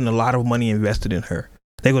label's putting a lot of money invested in her.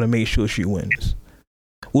 They're gonna make sure she wins.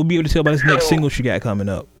 We'll be able to tell by this next single she got coming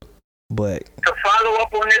up. But to follow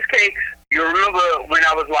up on this, Cakes, you remember when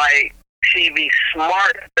I was like, she'd be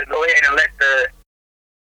smart to go ahead and let the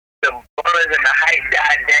the buzz and the hype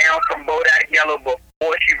died down from Bodak Yellow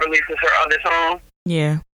before she releases her other song.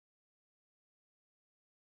 Yeah.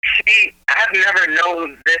 I've never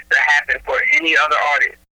known this to happen for any other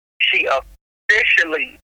artist. She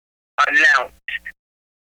officially announced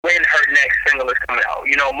when her next single is coming out.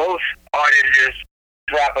 You know, most artists just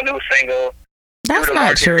drop a new single. That's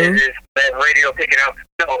not true. Let radio pick it up.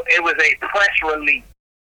 No, it was a press release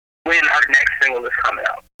when her next single is coming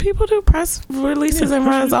out. People do press releases and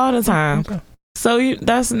runs all the time. Okay. So forget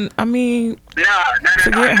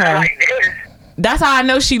her. Like this. That's how I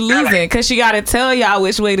know she losing, because she got to tell y'all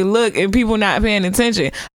which way to look and people not paying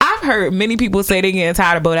attention. I've heard many people say they getting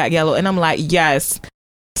tired of Bodak Yellow, and I'm like, yes,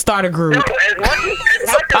 start a group. No, as much as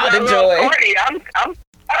I love Cardi,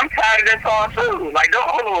 I'm tired of this song too. Like,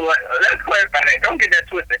 hold on, let's clarify that. Don't get that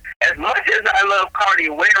twisted. As much as I love Cardi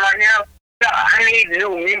way right now, I need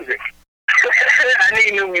new music. I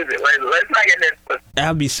need new music. Let's not get that twisted.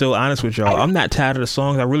 I'll be so honest with y'all. I'm not tired of the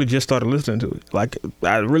songs. I really just started listening to it. Like,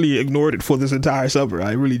 I really ignored it for this entire summer.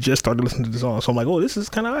 I really just started listening to the song. So I'm like, oh, this is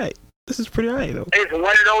kind of alright. This is pretty alright though. It's one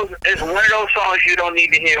of those songs you don't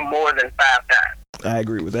need to hear more than 5 times. I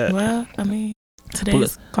agree with that. Well,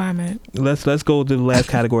 today's climate. Let's go to the last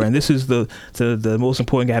category, and this is the most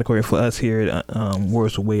important category for us here at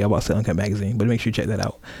Words of Way about Uncut Magazine. But make sure you check that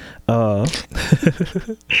out.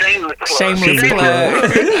 Shameless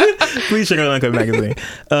plug. Please check out Uncut Magazine.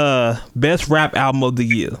 Best rap album of the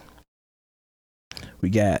year. We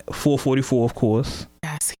got 444, of course.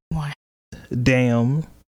 Yes, he won. Damn.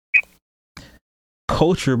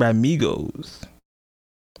 Culture by Migos.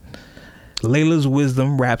 Layla's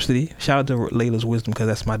Wisdom, Rhapsody. Shout out to Layla's Wisdom, because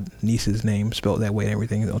that's my niece's name, spelled that way and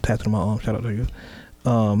everything. Tattooed on my arm. Shout out to you.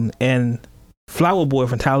 And Flower Boy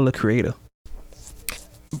from Tyler, the Creator.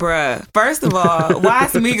 Bruh, first of all, why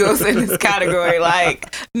is Migos in this category?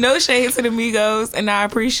 Like, no shade to the Migos, and I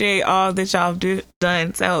appreciate all that y'all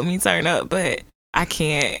done to help me turn up, but I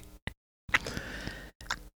can't.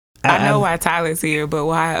 I know why Tyler's here, but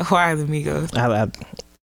why are the Migos?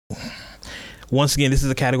 Once again, this is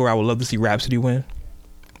a category I would love to see Rhapsody win,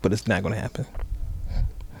 but it's not going to happen.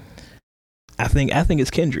 I think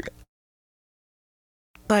it's Kendrick.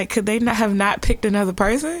 Like, could they not have picked another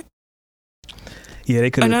person? Yeah,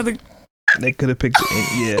 they could have. They could have picked.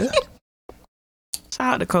 Yeah.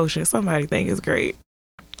 Shout out to Culture. Somebody think it's great.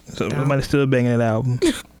 So somebody's still banging that album.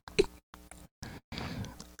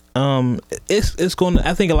 It's going to,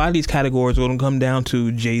 I think a lot of these categories are going to come down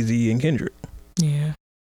to Jay-Z and Kendrick. Yeah.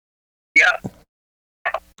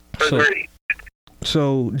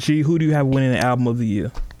 So G, who do you have winning the album of the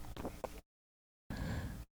year?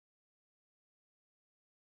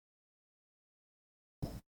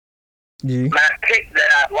 G? My pick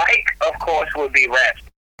that I like, of course, would be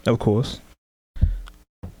Rhapsody. Of course.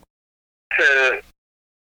 To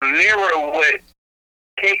mirror what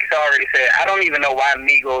Cakes already said, I don't even know why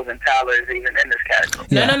Migos and Tyler is even in this category.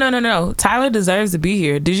 Yeah. No. Tyler deserves to be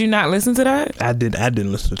here. Did you not listen to that? I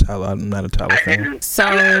didn't listen to Tyler. I'm not a Tyler fan. I'm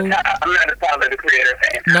not a Tyler, the Creator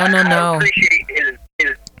fan. No.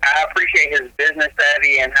 I appreciate his business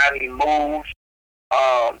savvy and how he moves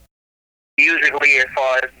musically, as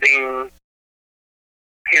far as being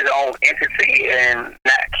his own entity and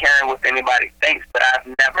not caring what anybody thinks. But I've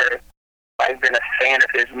never been a fan of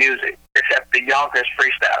his music, except the Yonkers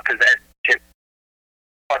freestyle, because that shit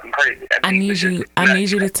fucking crazy. I need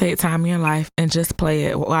you to take time in your life and just play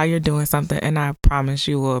it while you're doing something, and I promise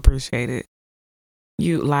you will appreciate it.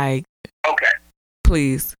 Okay,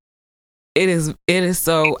 please. It is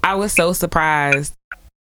so. I was so surprised.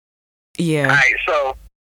 Yeah. All right, so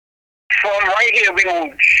from right here, we're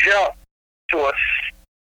gonna jump to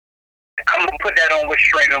I'm gonna put that on with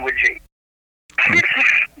Streaming with G.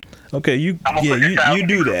 Okay, you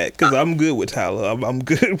do that, because I'm good with Tyler. I'm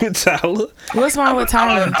good with Tyler. What's wrong with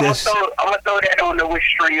Tyler? I'm gonna throw that on the with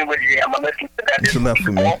Streaming with G. I'm gonna listen to that. It's enough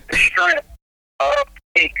for me. Off the strength of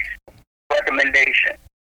Cake's recommendation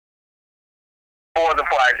for the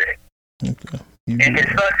project. Okay. If it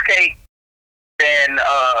sucks, Cake, then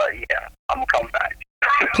I'm gonna come back.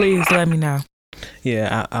 Please let me know.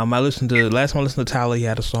 Yeah, last time I listened to Tyler, he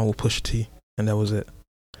had a song with Pusha T, and that was it.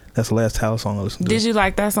 That's the last Tyler song I listened to. Did you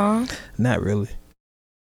like that song? Not really.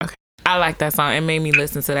 Okay. I like that song. It made me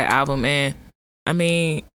listen to that album, and I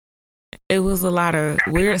mean, it was a lot of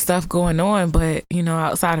weird stuff going on, but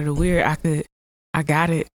outside of the weird, I got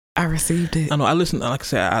it. I received it. I know. I listen. Like I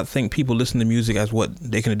said, I think people listen to music as what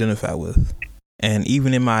they can identify with, And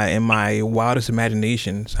even in my wildest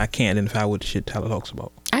imaginations, I can't identify what the shit Tyler talks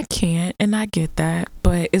about. I can't, and I get that,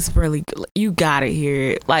 but it's really good. You gotta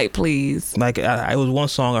hear it, like, please. Like, it was one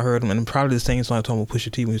song I heard him, and probably the same song I talking about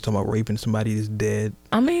Pusha T when he was talking about raping somebody that's dead.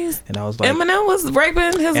 I mean, and I was like, Eminem was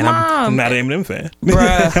raping his and mom. I'm not an Eminem fan.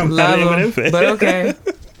 Bruh, I'm not an Eminem fan. But okay.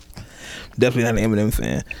 Definitely not an Eminem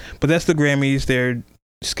fan. But that's the Grammys. They're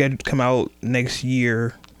scheduled to come out next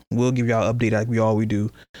year. We'll give y'all an update like we always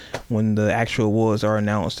do when the actual awards are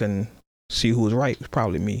announced and see who was right. It's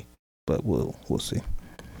probably me, but we'll see.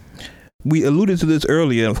 We alluded to this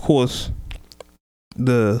earlier. Of course,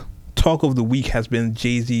 the talk of the week has been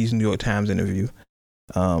Jay-Z's New York Times interview.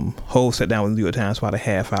 Hov sat down with the New York Times for about a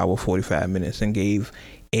half hour, 45 minutes, and gave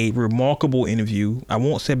a remarkable interview. I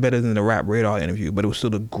won't say better than the Rap Radar interview, but it was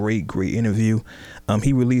still a great interview.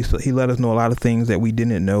 He let us know a lot of things that we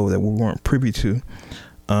didn't know, that we weren't privy to.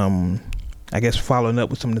 I guess following up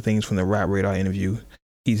with some of the things from the Rap Radar interview,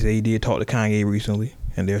 he said he did talk to Kanye recently,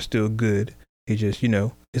 and they're still good. It just,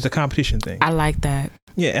 it's a competition thing. I like that.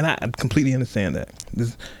 Yeah, and I completely understand that.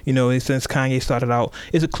 This, since Kanye started out,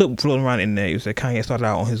 it's a clip floating around in there. It said Kanye started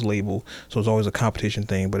out on his label, so it's always a competition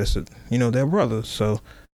thing. But it's they're brothers, so,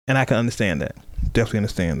 and I can understand that. Definitely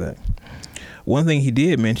understand that. One thing he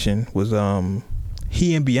did mention was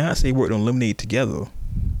he and Beyonce worked on Lemonade together,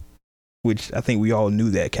 which I think we all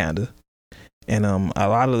knew that kinda. And a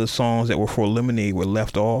lot of the songs that were for Lemonade were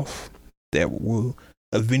left off that will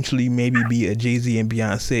eventually maybe be a Jay-Z and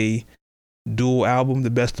Beyonce dual album, The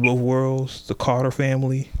Best of Both Worlds, The Carter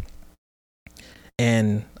Family.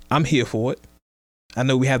 And I'm here for it. I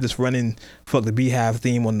know we have this running Fuck the Beehive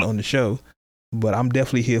theme on the show, but I'm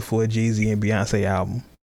definitely here for a Jay-Z and Beyonce album.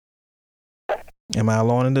 Am I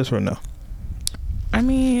alone in this or no? I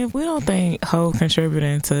mean, if we don't think Ho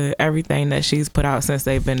contributing to everything that she's put out since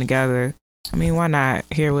they've been together, I mean, why not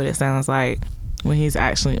hear what it sounds like when he's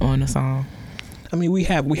actually on the song? I mean, we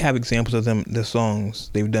have examples of the songs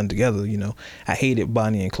they've done together. I hated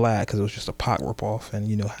Bonnie and Clyde because it was just a Pac ripoff,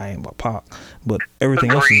 and how I am about Pac. But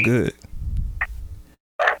everything else is good.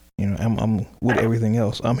 I'm with everything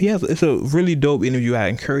else. It's a really dope interview. I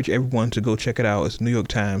encourage everyone to go check it out. It's New York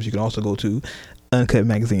Times. You can also go to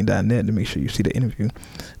uncutmagazine.net to make sure you see the interview.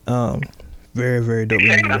 Very, very dope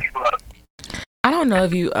interview. I don't know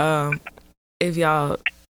if y'all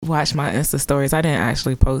watch my Insta stories. I didn't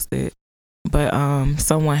actually post it, but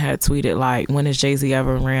someone had tweeted like, when has Jay-Z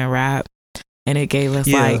ever ran rap? And it gave us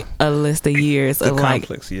like a list of years of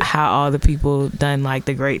complex, how all the people done like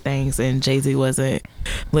the great things, and Jay-Z wasn't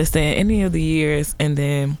listed in any of the years. And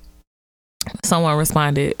then someone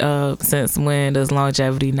responded, since when does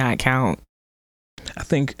longevity not count? I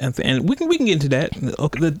think, and we can get into that.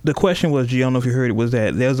 The question was, I don't know if you heard it, was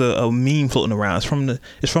that there's a meme floating around.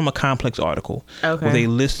 It's from a Complex article where they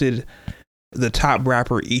listed the top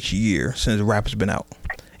rapper each year since the rap has been out.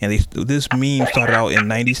 And this meme started out in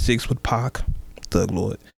 '96 with Pac, Thug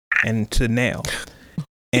Lord, and to now.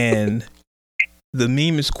 And the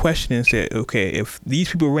meme is questioning, said, okay, if these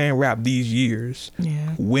people ran rap these years,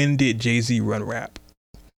 when did Jay-Z run rap?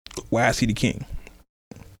 Why is he the king?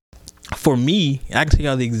 For me, I can tell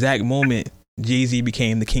y'all the exact moment Jay-Z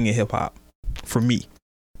became the king of hip hop. For me,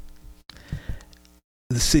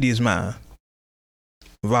 The City Is Mine,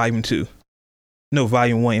 Volume 2. No,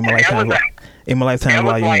 Volume 1 in my lifetime. In my lifetime,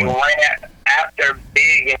 Volume 1. Right after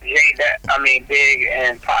Big and Big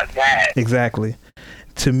and Pac died. Exactly.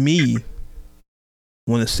 To me,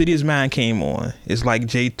 when The City Is Mine came on, it's like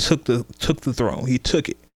Jay took the throne. He took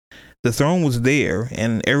it. The throne was there,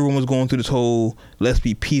 and everyone was going through this whole let's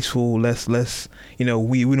be peaceful, let's we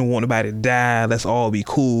don't want nobody to die, let's all be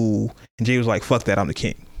cool. And Jay was like, fuck that, I'm the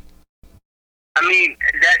king.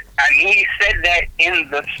 He said that in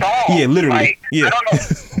the song. Yeah, literally.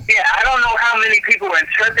 I don't know how many people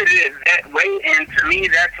interpreted it that way, and to me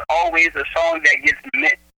that's always a song that gets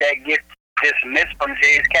dismissed from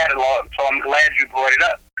Jay's catalog. So I'm glad you brought it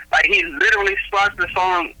up. Like, he literally starts the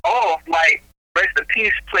song off like, rest in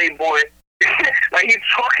peace, Playboy. Like, he's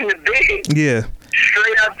talking to Big. Yeah.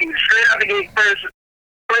 Straight up the gate, first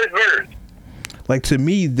verse. Like, to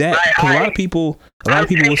me, that, cause a lot of people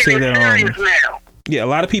will say that a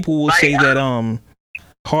lot of people will say that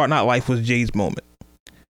Hard Knock Life was Jay's moment.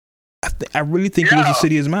 I really think it was The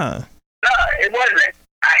City Is Mine. No, it wasn't.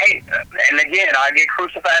 I hate it. And again, I get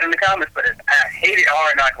crucified in the comments, but I hated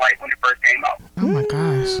Hard Knock Life when it first came out. Oh my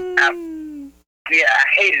gosh. I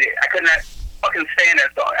hated it. I could not fucking stand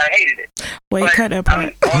that song. I hated it. Wait, but cut that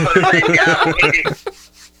part. Also the same guy hated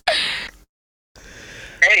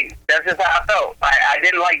Hey, that's just how I felt. I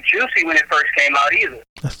didn't like Juicy when it first came out either.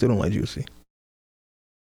 I still don't like Juicy.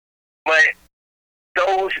 But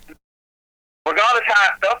those regardless how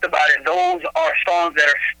I felt about it, those are songs that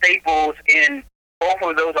are staples in both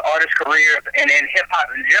of those artists' careers and in hip hop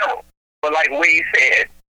in general. But like Wade said,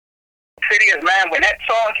 City is Mine, when that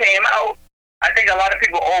song came out, I think a lot of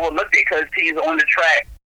people overlooked it because he's on the track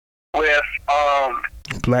with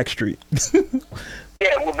Blackstreet.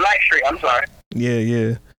 Yeah, with Blackstreet. I'm sorry.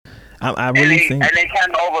 Yeah. I really think, and they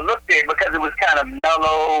kind of overlooked it because it was kind of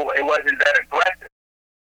mellow. It wasn't that aggressive.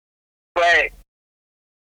 But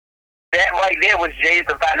that right there was Jay's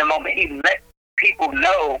defining moment. He let people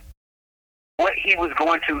know what he was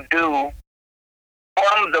going to do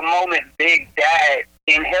from the moment Big died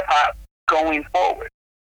in hip hop going forward.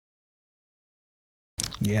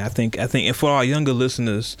 Yeah, I think, and for our younger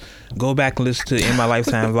listeners, go back and listen to In My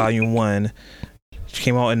Lifetime Volume 1, which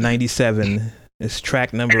came out in '97. It's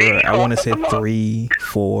track number, I want to say 3,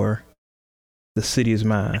 4. The City is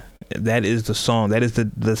Mine. That is the song. That is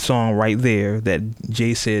the song right there that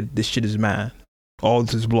Jay said, this shit is mine. All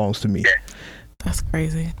this belongs to me. That's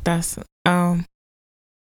crazy. That's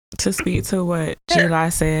to speak to what July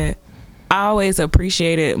said, I always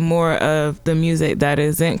appreciated more of the music that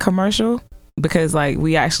isn't commercial, because like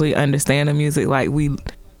we actually understand the music. Like we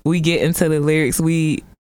get into the lyrics.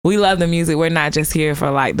 We love the music. We're not just here for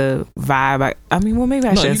like the vibe. I mean, well, maybe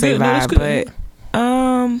I shouldn't say vibe, but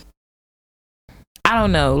I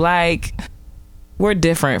don't know. Like, we're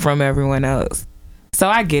different from everyone else, so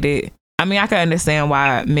I get it. I mean, I can understand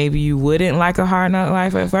why maybe you wouldn't like A Hard Knock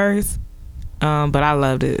Life at first, but I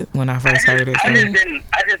loved it when I first heard it. I just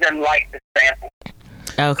didn't like the sample.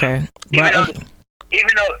 Okay, even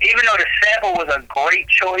though the sample was a great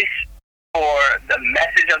choice for the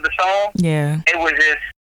message of the song, yeah, it was just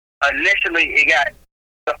initially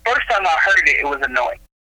the first time I heard it, it was annoying.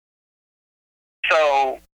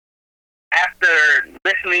 So after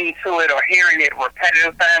listening to it or hearing it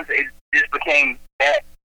repetitive times, it just became that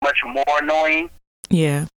much more annoying.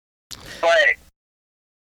 Yeah. But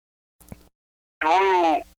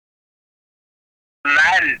through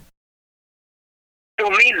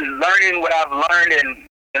me learning what I've learned and,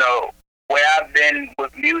 where I've been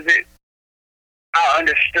with music, I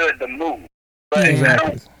understood the move. But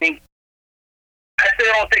exactly. I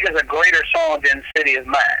still don't think it's a greater song than City is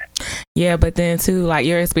Mine. Yeah, but then too, like,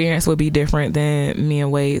 your experience would be different than me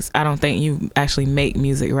and Wade's. I don't think you actually make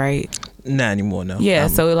music, right? Not anymore, no. Yeah,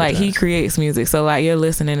 so like he creates music, so like your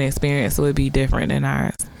listening experience would be different than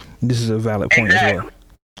ours. This is a valid point as well.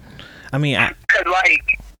 I mean, because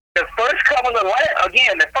like the first couple of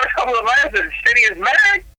lines of City is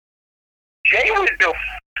Mine, Jay was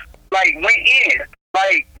went in.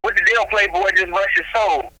 Like, what the deal, Playboy, just rush your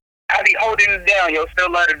soul. I be holding it down, yo, still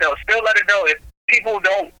let it go. Still let it go. If people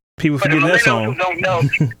forget that song. Who don't know,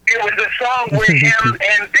 it was a song with him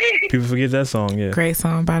and Big. People forget that song, yeah. Great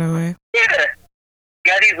song, by the way. Yeah.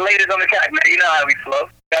 Got these ladies on the couch, man. You know how we flow.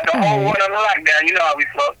 Got the whole world on the lockdown. You know how we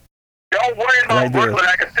flow. Don't worry about Brooklyn.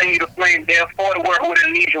 I continue to flame. Therefore, the world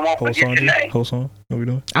wouldn't need you. Won't forget your name. Whole song? What we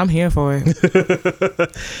doing? I'm here for it.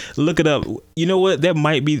 Look it up. You know what? That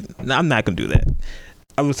might be... I'm not going to do that.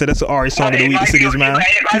 I would say that's an Ari song of the week. The City is Mine.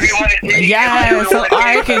 Yeah, so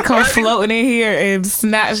Ari can come floating in here and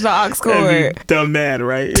snatch the aux cord. Dumb mad,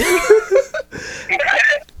 right?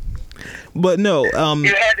 But no, you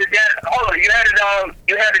had it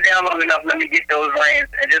down long enough. Let me get those reins,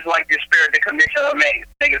 and just like your spirit, the commission remains.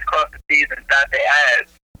 Niggas cross the T's and dot their I's.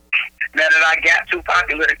 Now that I got too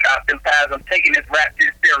popular to cop them pies, I'm taking this rap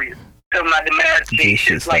shit serious. Till my demands change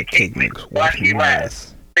shit like cake mix. Watch me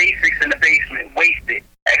rise. Basics in the basement, wasted.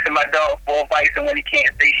 Asking my dog for advice, and when he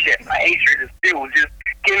can't say shit, my hatred is still just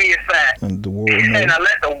give me a sign. And I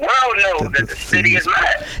let the world know that the city is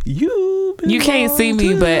mine. You can't see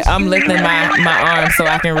me, but I'm lifting my arm so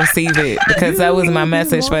I can receive it, because that was my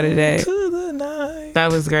message for today.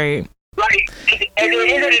 That was great. Like, at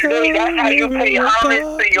the end of the day, that's how you pay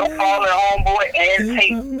homage to your fallen homeboy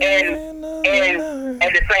and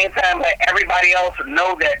at the same time let everybody else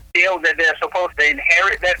know that they're supposed to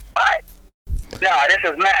inherit that spot. Nah, this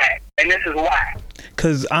is mine, and this is why.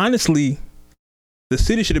 Because honestly, the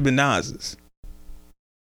city should have been Nas's.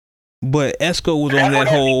 But Esco was on that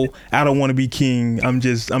whole, I don't want to be king, I'm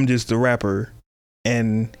just the rapper.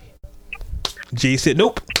 And Jay said,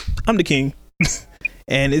 nope, I'm the king.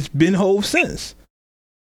 And it's been Hov since.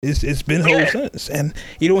 It's been Hov since. And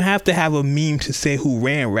you don't have to have a meme to say who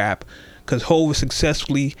ran rap, because Hov was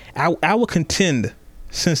successfully, I would contend,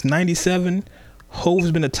 since 97,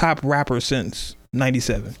 Hov's been a top rapper since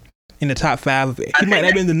 97. In the top 5. He might not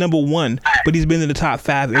have been the number 1, but he's been in the top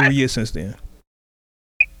 5 every year since then.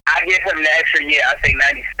 I give him the extra year. I say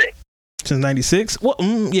 96. Since 96? Well,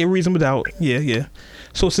 yeah, reasonable doubt. Yeah.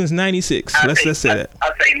 So since '96, let's say that.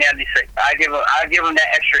 I'll say '96. I give him that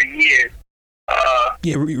extra year.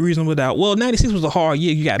 Yeah, reasonable doubt. Well, '96 was a hard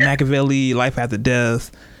year. You got Machiavelli, Life After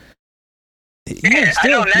Death. Yeah,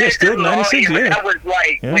 still '96. Yeah, that was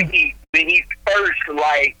like when he first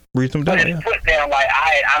like reasonable put doubt. his foot down. Like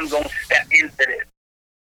I'm gonna step into this.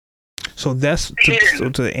 So that's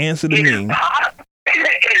to answer the meme.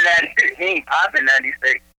 He ain't pop in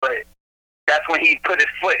 '96, but that's when he put his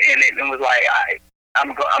foot in it and was like,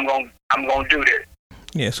 "I'm gonna do this."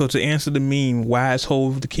 Yeah. So to answer the meme, why is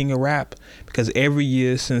Hov the king of rap? Because every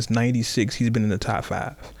year since '96, he's been in the top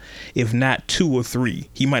 5, if not 2 or 3.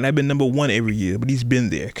 He might not have been number 1 every year, but he's been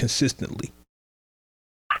there consistently.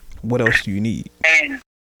 What else do you need? And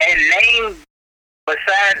name,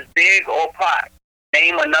 besides Big or Pop,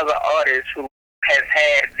 name another artist who has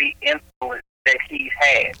had the influence that he's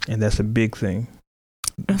had. And that's a big thing.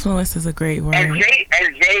 Influence is a great word. And Jay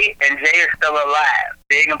is still alive.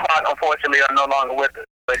 Big and Pop, unfortunately, are no longer with us,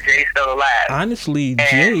 but Jay's still alive. Honestly,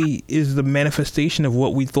 Jay is the manifestation of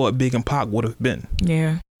what we thought Big and Pac would have been.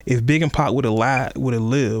 Yeah. If Big and Pac would have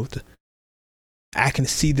lived, I can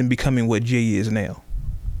see them becoming what Jay is now.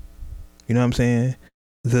 You know what I'm saying?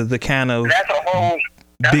 The kind of that's a whole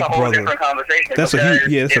big brother. Different conversation. That's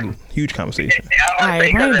a huge conversation. All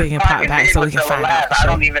right, bring Big and Pac back so we can find out. I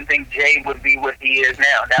don't even think Jay would be what he is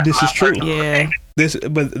now. This is true. Yeah.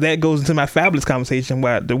 But that goes into my Fabulous conversation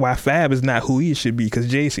why Fab is not who he should be because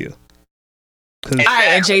Jay's here. All right,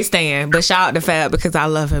 and Jay Stan, but shout out to Fab because I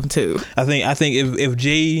love him too. I think if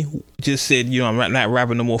Jay just said, I'm not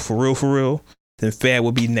rapping no more for real, then Fab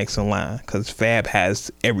would be next in line because Fab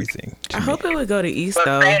has everything. I hope it would go to East but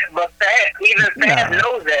though. Fab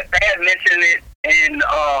knows that. Fab mentioned it in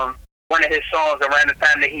one of his songs around the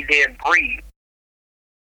time that he did Breathe,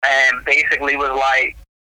 and basically was like,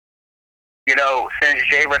 since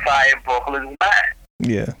Jay retired, Brooklyn's back.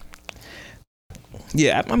 Yeah.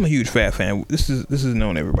 Yeah, I'm a huge Fab fan. This is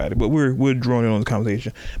known to everybody, but we're drawing in on the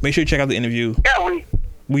conversation. Make sure you check out the interview. Yeah,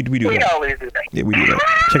 we do we that. always do that. Yeah, we do that.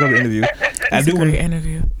 Check out the interview. It's a great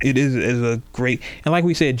interview. It is a great, and like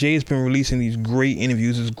we said, Jay's been releasing these great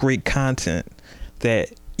interviews, this great content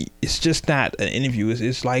that it's just not an interview.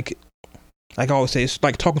 It's like I always say, it's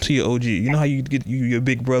like talking to your OG. You know how you get your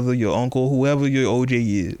big brother, your uncle, whoever your OG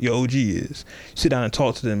is. Sit down and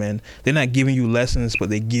talk to them, and they're not giving you lessons, but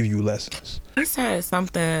they give you lessons. He said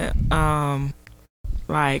something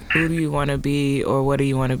like, who do you want to be or what do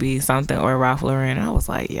you want to be, something, or Ralph Lauren. I was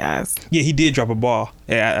like, yes. Yeah, he did drop a ball.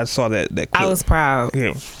 Yeah, I saw that clip. I was proud.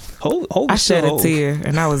 Yeah. I shed a tear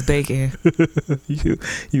and I was baking. you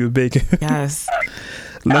were baking. Yes.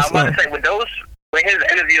 I was about to say, with his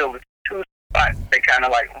interview, it was two spots that kind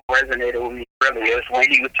of like resonated with me really. It was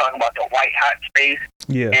when he was talking about the white hot space.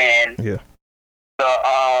 Yeah. And the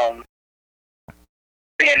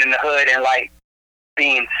being in the hood and like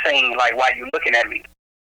being seen, like, why you looking at me?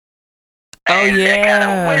 And that kind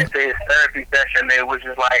of went to his therapy session. It was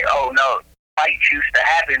just like, oh no, fights used to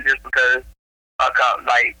happen just because a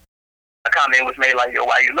comment was made like, yo,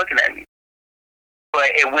 why you looking at me? But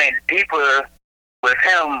it went deeper with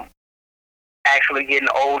him actually getting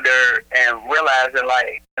older and realizing,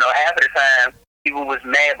 like, half of the time people was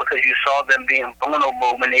mad because you saw them being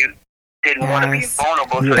vulnerable when they didn't want to be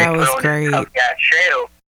vulnerable. So that they was put on great. this tough guy shell.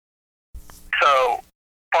 So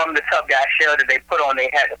from the tough guy shell that they put on, they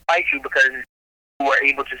had to fight you because you were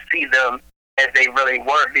able to see them as they really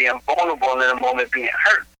were, being vulnerable in the moment, being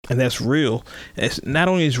hurt. And that's real. It's not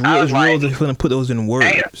only is real, it's real that to put those in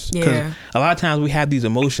words. Yeah. A lot of times we have these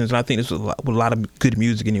emotions, and I think this is with a lot of good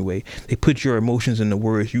music anyway. They put your emotions in the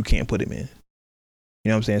words you can't put them in. You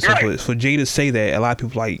know what I'm saying? So right. for Jay to say that, a lot of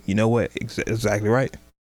people like, you know what? Exactly right.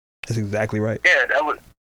 That's exactly right. Yeah, that was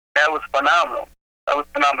phenomenal. That was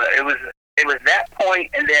phenomenal. It was that point,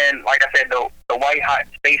 and then, like I said, the white hot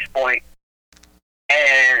space point.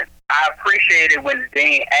 And I appreciated when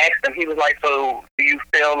Dean asked him. He was like, "So, do you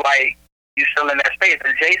feel like you're still in that space?"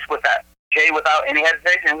 And Jay, without any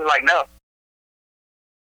hesitation, was like, "No."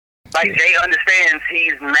 Like, Jay understands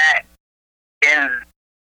he's not in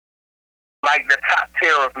like the top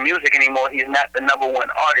tier of music anymore. He's not the number one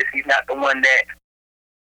artist. He's not the one that,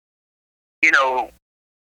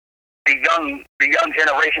 the young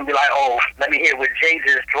generation be like, "Oh, let me hear what Jay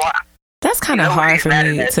just dropped." That's kind of hard for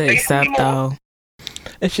me to accept, though.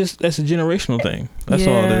 That's a generational thing. That's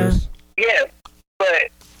all it is. Yeah, but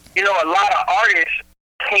a lot of artists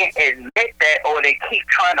can't admit that, or they keep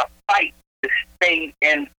trying to fight to stay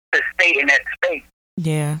in that space.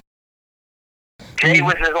 Yeah. Jay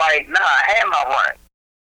was just like, "Nah, I had my run.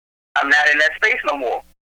 I'm not in that space no more.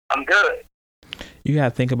 I'm good." You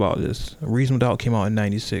gotta think about this. Reasonable Doubt came out in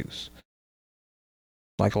 '96.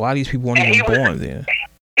 Like a lot of these people weren't And even born then.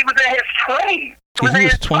 He was in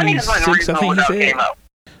his 20s. He was 26, I think he said.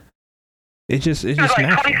 It's just He was like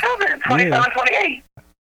natural. 27, 28.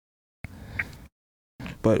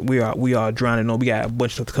 But we are drowning on. We got a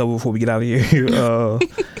bunch of stuff to cover before we get out of here.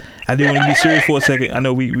 I do want to be serious for a second. I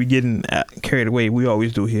know we getting carried away. We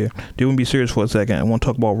always do here. Do want to be serious for a second. I want to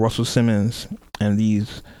talk about Russell Simmons and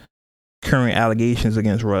these current allegations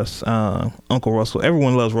against Russ. Uncle Russell.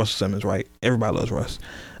 Everyone loves Russell Simmons, right? Everybody loves Russ.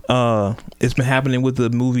 It's been happening with the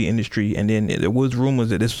movie industry, and then there was rumors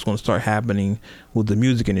that this was going to start happening with the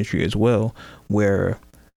music industry as well, where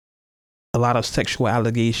a lot of sexual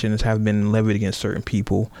allegations have been levied against certain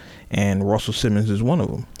people, and Russell Simmons is one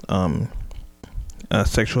of them.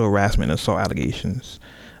 Sexual harassment and assault allegations.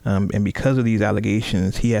 And because of these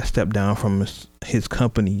allegations, he has stepped down from his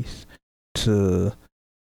companies to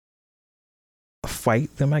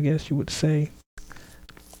fight them, I guess you would say.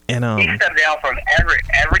 And he stepped down from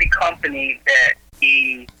every company that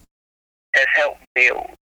he has helped build.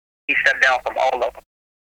 He stepped down from all of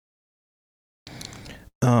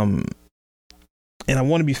them. And I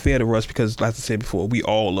want to be fair to Russ because, like I said before, we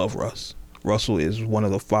all love Russ. Russell is one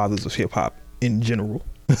of the fathers of hip hop in general,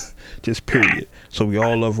 just period. So we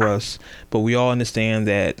all love Russ, but we all understand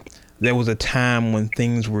that there was a time when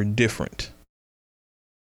things were different.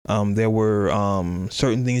 There were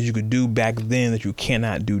certain things you could do back then that you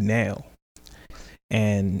cannot do now.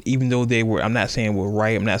 And even though they were, I'm not saying were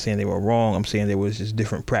right, I'm not saying they were wrong, I'm saying there was just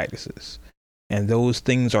different practices. And those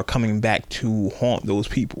things are coming back to haunt those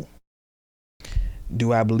people.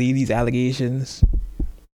 Do I believe these allegations?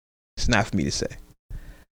 It's not for me to say.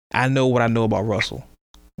 I know what I know about Russell.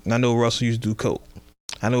 I know Russell used to do coke.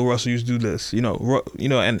 I know Russell used to do this.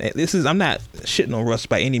 And this is, I'm not shitting on Russ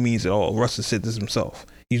by any means at all. Russell said this himself.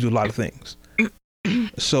 He used to do a lot of things.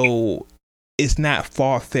 So it's not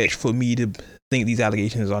far-fetched for me to think these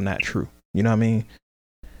allegations are not true. You know what I mean?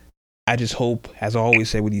 I just hope, as I always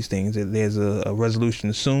say with these things, that there's a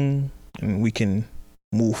resolution soon and we can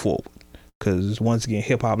move forward. Because once again,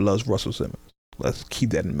 hip hop loves Russell Simmons. Let's keep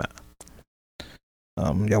that in mind.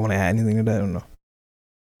 Y'all want to add anything to that or no?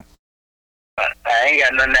 I ain't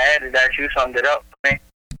got nothing to add to that. You summed it up for me.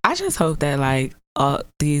 I just hope that like all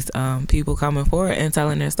these people coming forward and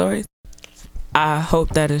telling their stories, I hope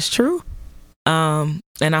that is true. And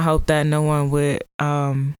I hope that no one would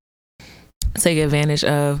take advantage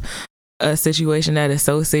of a situation that is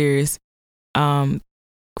so serious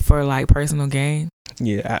for like personal gain.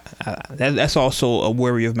 Yeah, that's also a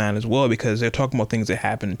worry of mine as well, because they're talking about things that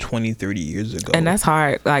happened 20, 30 years ago. And that's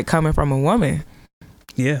hard, like coming from a woman.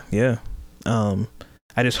 Yeah.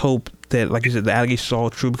 I just hope that, like you said, the allegations are all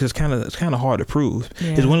true, because it's kind of hard to prove.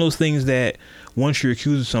 Yeah. It's one of those things that once you're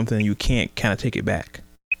accused of something, you can't kind of take it back.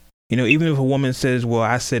 Even if a woman says, well,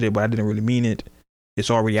 I said it, but I didn't really mean it, it's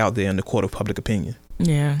already out there in the court of public opinion.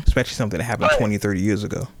 Yeah. Especially something that happened 20, 30 years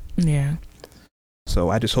ago. Yeah. So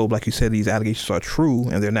I just hope, like you said, these allegations are true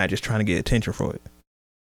and they're not just trying to get attention for it.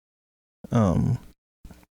 I'm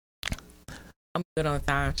good on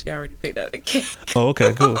time. She already picked up the cake. Oh,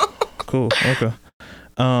 okay, cool. Okay.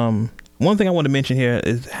 One thing I want to mention here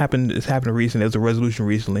is happened recently. There's a resolution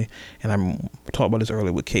recently, and I'm talking about this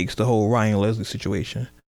earlier with Cakes, the whole Ryan Leslie situation.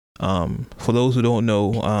 For those who don't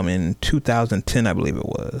know, in 2010, I believe it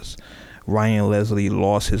was, Ryan Leslie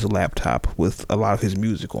lost his laptop with a lot of his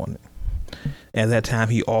music on it. At that time,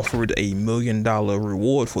 he offered $1 million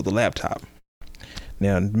reward for the laptop.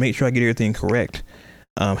 Now, to make sure I get everything correct,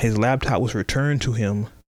 his laptop was returned to him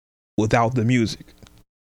without the music.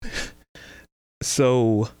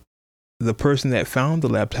 So the person that found the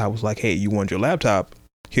laptop was like, hey, you want your laptop?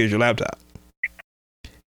 Here's your laptop.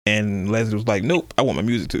 And Leslie was like, nope, I want my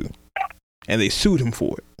music too. And they sued him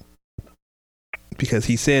for it because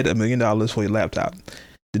he said $1 million for your laptop,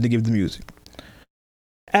 didn't give the music.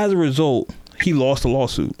 As a result, he lost the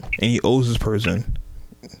lawsuit and he owes this person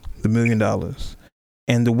the $1 million.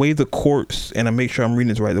 And the way the courts, and I make sure I'm reading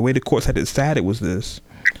this right, the way the courts had decided was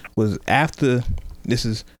after, this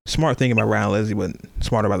is smart thinking by Ryan Leslie, but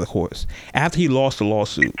smarter by the courts. After he lost the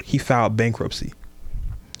lawsuit, he filed bankruptcy.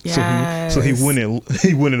 Yes. So he went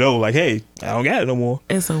and like, hey, I don't got it no more.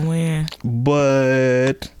 It's a win.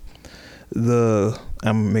 But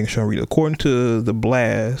I'm making sure I read it. According to the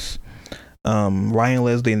Blast, Ryan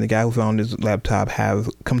Leslie and the guy who found his laptop have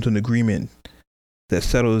come to an agreement that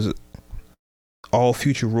settles all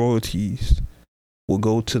future royalties will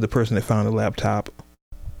go to the person that found the laptop.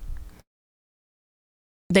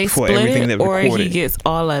 They split it, or he gets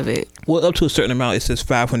all of it? Well, up to a certain amount. It says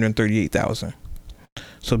 $538,000.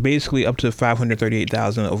 So basically, up to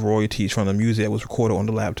 $538,000 of royalties from the music that was recorded on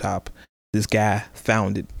the laptop. This guy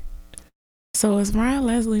found it. So is Ryan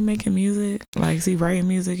Leslie making music? Like, is he writing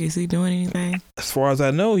music? Is he doing anything? As far as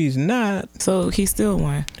I know, he's not. So he still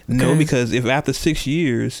won. No, because if after 6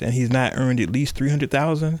 years and he's not earned at least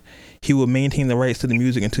 $300,000, he will maintain the rights to the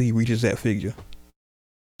music until he reaches that figure.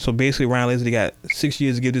 So basically, Ryan Leslie got 6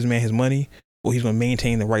 years to give this man his money, or he's going to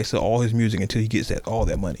maintain the rights to all his music until he gets all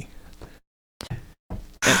that money.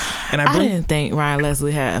 And I didn't think Ryan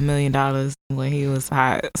Leslie had $1 million when he was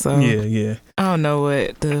hot. So yeah. I don't know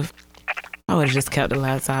I would have just kept the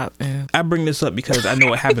laptop. I bring this up because I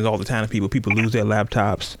know it happens all the time to people. People lose their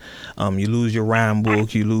laptops. You lose your rhyme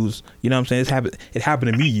book. You lose, you know what I'm saying? It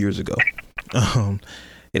happened to me years ago.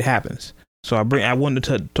 It happens. So I wanted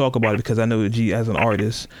to talk about it because I know that G, as an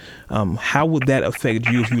artist, how would that affect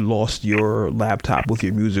you if you lost your laptop with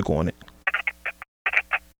your music on it?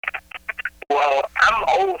 Well, I'm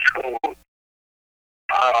old school.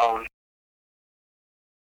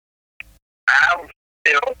 I'm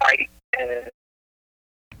still like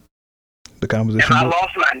the composition. If I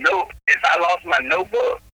lost my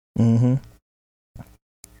notebook, mm-hmm.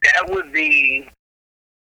 that would be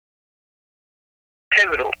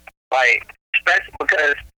pivotal. Like, especially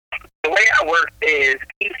because the way I work is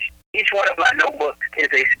each one of my notebooks is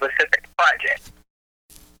a specific project.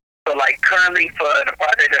 So, like, currently for the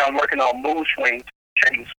project that I'm working on, Mood Swings,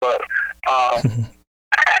 but I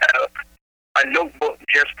have a notebook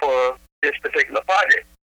just for this particular project.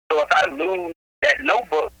 So if I lose that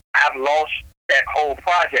notebook, I've lost that whole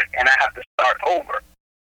project and I have to start over.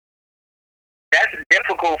 That's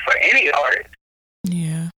difficult for any artist.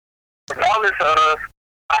 Yeah. Regardless of,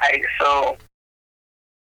 I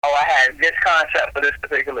had this concept for this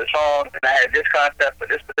particular song, and I had this concept for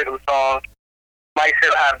this particular song. You might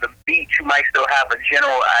still have the beat, you might still have a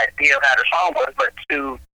general idea of how the song was, but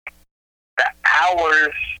to the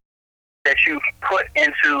hours that you put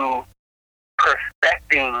into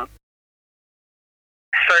perfecting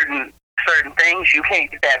certain things, you can't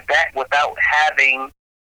get that back without having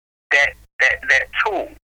that tool.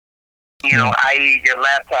 You know, i.e. your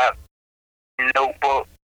laptop, notebook,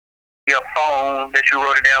 your phone that you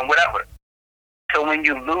wrote it down, whatever. So when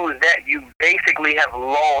you lose that, you basically have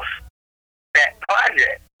lost that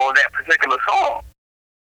project or that particular song.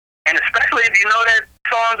 And especially if you know that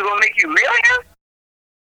song's gonna make you millions.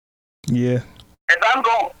 Yeah.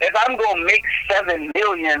 If I'm gonna make $7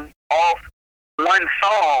 million off one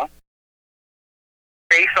song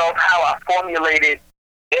based off how I formulated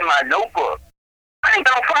in my notebook, I ain't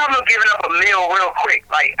no problem giving up $1 million real quick.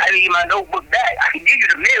 Like, I need my notebook back. I can give you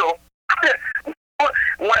the $1 million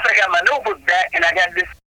once I got my notebook back and I got this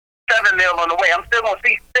 $7 million on the way. I'm still gonna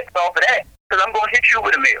see 6 off of that because I'm gonna hit you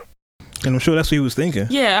with $1 million. And I'm sure that's what he was thinking.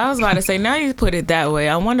 Yeah, I was about to say, now you put it that way.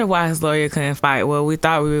 I wonder why his lawyer couldn't fight. Well, we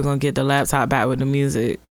thought we were going to get the laptop back with the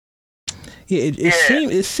music. Yeah,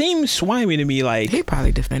 it seemed swimey to me. Like, he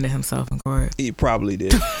probably defended himself in court. He probably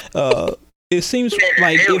did. It seems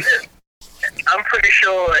like I'm pretty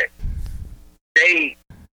sure they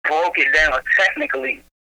broke it down technically.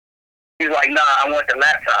 He's like, nah, I want the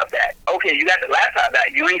laptop back. Okay, you got the laptop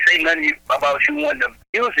back. You ain't say nothing about you want the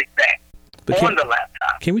music back. On the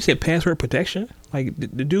laptop. Can we say password protection? Like,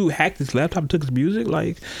 the dude hacked his laptop and took his music?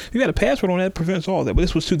 Like, if you got a password on that, prevents all that. But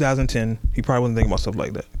this was 2010. He probably wasn't thinking about stuff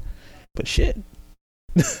like that. But shit.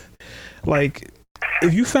 Like,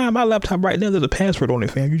 if you find my laptop right now, there's a password on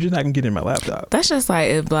it, fam. You're just not going to get in my laptop. That's just like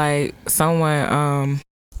if, like, someone,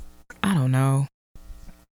 I don't know.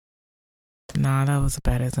 Nah, that was a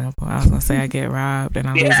bad example. I was going to say I get robbed and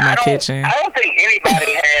I lose my kitchen. I don't think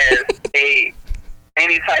anybody has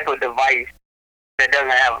any type of device that doesn't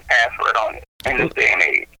have a password on it in this day and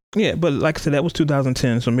age. Yeah, but like I said, that was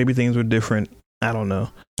 2010, so maybe things were different. I don't know.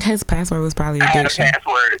 His password was probably addiction.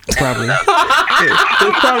 Password. Probably.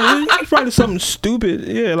 It's probably something stupid.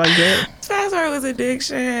 Yeah, like that. Password was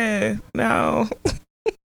addiction. No.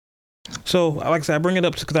 So, like I said, I bring it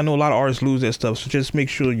up because I know a lot of artists lose their stuff. So just make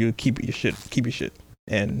sure you keep your shit,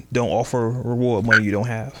 and don't offer reward money you don't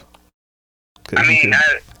have. I mean,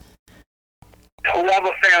 whoever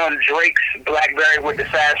found Drake's BlackBerry with the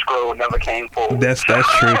side scroll never came forward. That's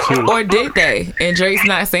true too. Or did they? And Drake's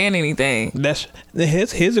not saying anything.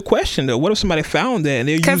 Here's a question though. What if somebody found that and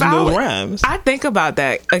they're using those rhymes? I think about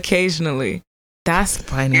that occasionally. That's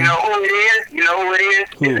funny. You know who it is?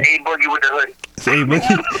 Who? It's A Boogie with the hoodie. It's A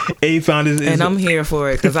Boogie. A found his. And I'm here for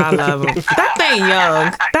it because I love him. That thing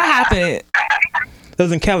young. That happened. That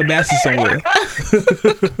was in Calabasas somewhere.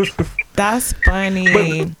 That's funny.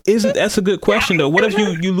 But that's a good question though. What if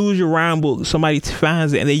you lose your rhyme book, somebody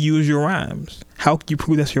finds it and they use your rhymes? How can you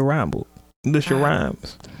prove that's your rhyme book? That's your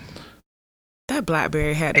rhymes. That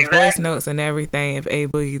BlackBerry had the voice notes and everything if A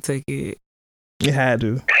Boogie took it. It had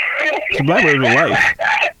to. So Blackberry was life.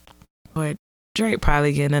 Or Drake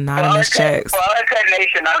probably getting anonymous checks. For Uncut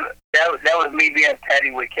Nation, that was me being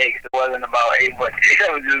petty with cakes. It wasn't about A-Boy.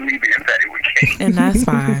 That was just me being petty with cakes. And that's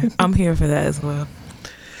fine. I'm here for that as well.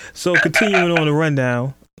 So continuing on the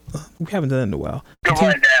rundown. We haven't done it in a while.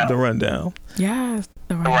 The rundown. Yes,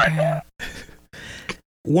 the rundown.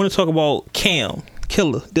 Want to talk about Cam,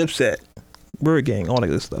 Killer, Dipset, Bird Gang, all that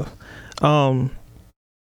good stuff.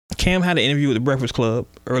 Cam had an interview with the Breakfast Club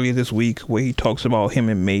earlier this week where he talks about him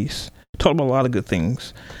and Mace. Talked about a lot of good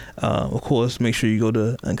things. Of course, make sure you go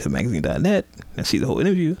to uncutmagazine.net and see the whole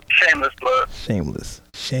interview. Shameless plug. Shameless.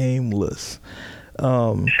 Shameless.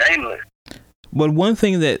 But one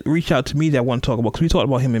thing that reached out to me that I want to talk about, because we talked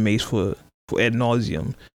about him and Mace for ad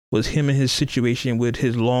nauseum, was him and his situation with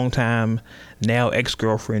his longtime, now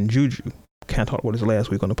ex-girlfriend, Juju. Kind of talked about this last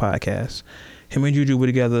week on the podcast. Him and Juju were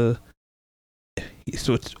together,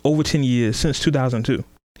 so it's over 10 years, since 2002,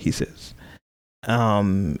 he says.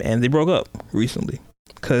 And they broke up recently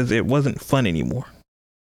because it wasn't fun anymore.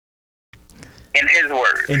 In his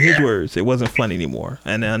words. In his words, it wasn't fun anymore.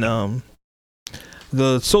 And then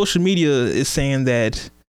the social media is saying that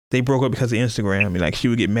they broke up because of Instagram. Like, she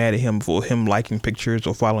would get mad at him for him liking pictures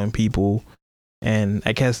or following people. And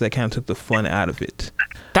I guess that kind of took the fun out of it.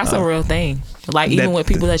 That's a real thing. Like, even with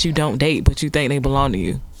people that you don't date, but you think they belong to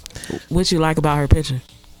you. What you like about her picture?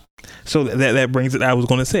 So that brings it. I was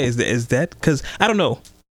going to say, is that because I don't know.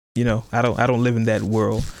 You know, I don't live in that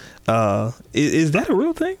world. Is that a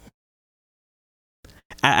real thing?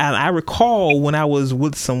 I recall when I was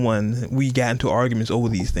with someone, we got into arguments over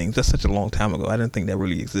these things. That's such a long time ago. I didn't think that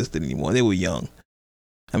really existed anymore. They were young.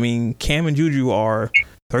 I mean, Cam and Juju are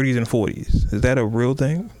 30s and 40s. Is that a real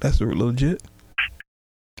thing? That's legit?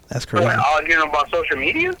 That's crazy. What, arguing about social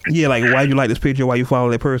media? Yeah, like, why you like this picture? Why you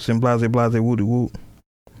follow that person? Blase, blase, woody woo.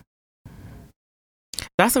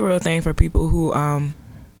 That's a real thing for people who don't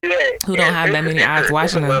have that many eyes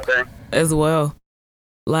watching them as well.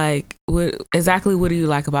 Like, what do you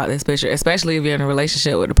like about this picture? Especially if you're in a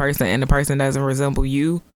relationship with the person and the person doesn't resemble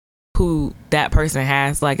you, who that person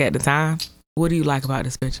has, like, at the time. What do you like about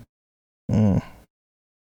this picture? I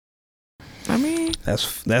mean,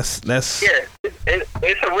 that's yeah.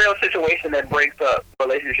 It's a real situation that breaks up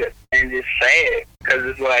relationships, and it's sad because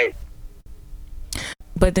it's like.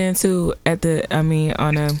 But then too,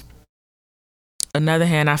 on another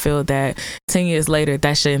hand, I feel that 10 years later,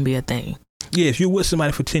 that shouldn't be a thing. Yeah, if you're with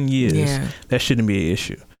somebody for 10 years, that shouldn't be an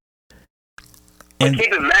issue. But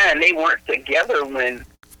keep in mind, they weren't together when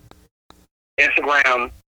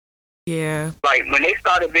Instagram. Yeah. Like, when they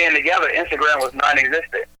started being together, Instagram was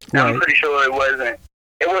non-existent. Right. I'm pretty sure it wasn't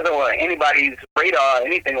on anybody's radar or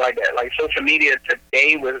anything like that. Like, social media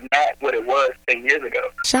today was not what it was 10 years ago.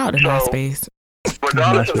 Shout out to MySpace.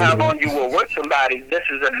 Regardless of how long you were with somebody, this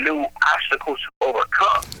is a new obstacle to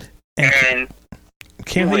overcome. And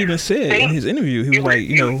Cam even said in his interview, he was like,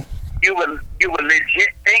 you would legit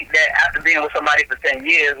think that after being with somebody for 10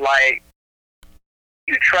 years, like,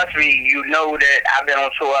 you trust me, you know that I've been on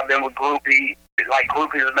tour, I've been with groupies, like,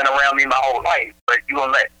 groupies have been around me my whole life, but you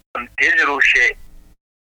gonna let some digital shit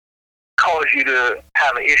cause you to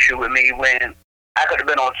have an issue with me when I could have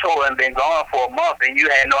been on tour and been gone for a month and you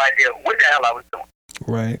had no idea what the hell I was doing.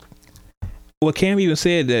 Right. Well, Cam even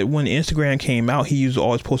said that when Instagram came out, he used to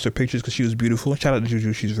always post her pictures because she was beautiful. Shout out to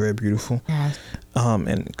Juju, she's very beautiful. Yes.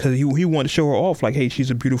 And because he wanted to show her off, like, hey,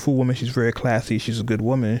 she's a beautiful woman, she's very classy, she's a good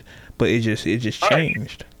woman. But it just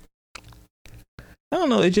changed. I don't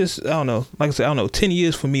know. Like I said, I don't know. 10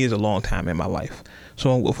 years for me is a long time in my life.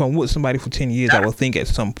 So if I'm with somebody for 10 years, I would think at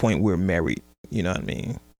some point we're married. You know what I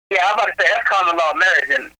mean? Yeah, I'm about to say that's common law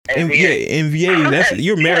marriage in VA. In VA,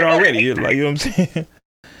 you're married already. You're like, you know what I'm saying?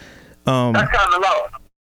 That's common law.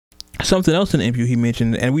 Something else in the interview he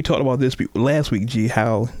mentioned, and we talked about this last week, G,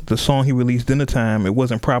 how the song he released, Dinner Time, it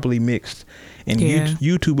wasn't properly mixed. And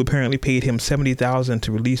YouTube apparently paid him $70,000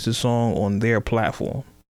 to release the song on their platform.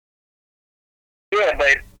 Yeah,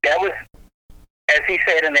 but that was, as he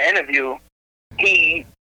said in the interview, he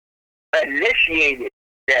initiated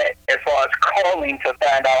that as far as calling to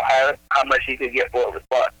find out how much he could get for a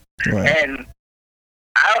response. Right. And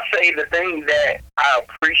I'll say the thing that I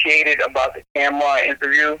appreciated about the Cameron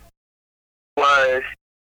interview was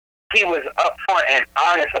he was upfront and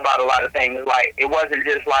honest about a lot of things. Like, it wasn't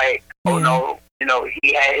just like, oh no,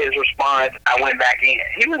 he had his response, I went back in.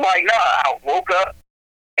 He was like, no, I woke up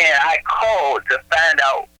and I called to find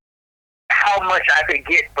out how much I could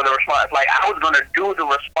get for the response. Like, I was going to do the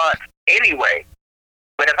response anyway,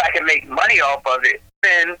 but if I can make money off of it,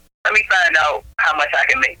 then let me find out how much I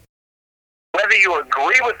can make. Whether you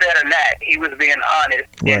agree with that or not, he was being honest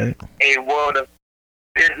in a world of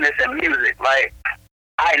business and music. Like,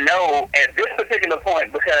 I know at this particular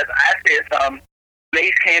point, because I said something,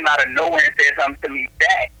 Mace came out of nowhere and said something to me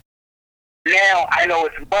back. Now I know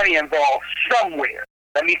it's money involved somewhere.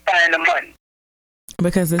 Let me find the money.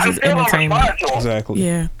 Because this is entertainment. Exactly.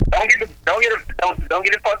 Yeah. Don't get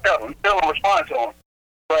it fucked up. I'm still gonna respond to him.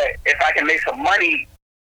 But if I can make some money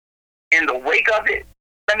in the wake of it,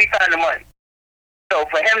 let me find the money. So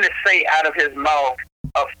for him to say out of his mouth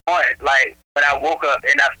up front, like when I woke up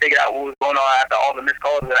and I figured out what was going on after all the missed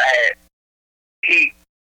calls that I had, he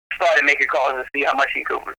started making calls to see how much he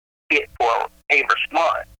could get for a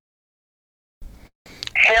response.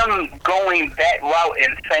 Him going that route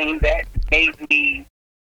and saying that made me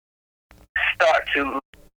start to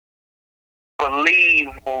believe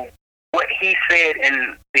what he said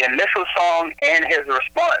in the initial song, and his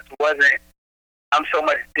response wasn't, I'm so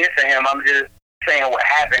much dissing him, I'm just saying what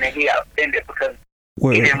happened, and he got offended because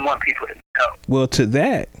he didn't want people to know. Well, to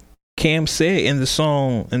that, Cam said in the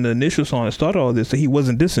song, in the initial song that started all this, that he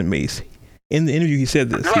wasn't dissing Mace. In the interview, he said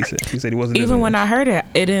this. Right. He said he wasn't dissing Even when Mace. I heard it,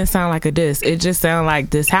 it didn't sound like a diss. It just sounded like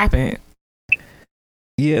this happened.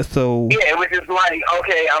 Yeah, so... Yeah, it was just like,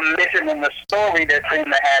 okay, I'm mentioning the story that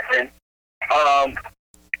seemed to happen.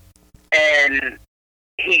 And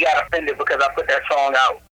he got offended because I put that song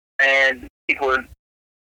out. And people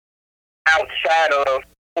outside of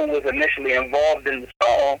who was initially involved in the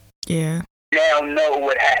song now know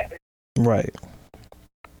what happened. Right.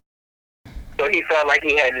 So he felt like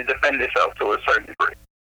he had to defend himself to a certain degree.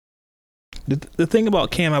 The thing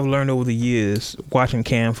about Cam I've learned over the years, watching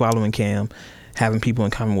Cam, following Cam, having people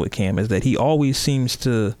in common with Cam, is that he always seems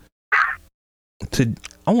to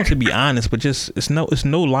I want to be honest, but just it's no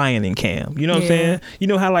lying in Cam. You know what I'm saying? You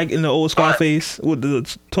know how like in the old Scarface with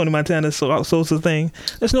the Tony Montana Sosa thing,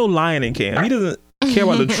 there's no lying in Cam. He doesn't care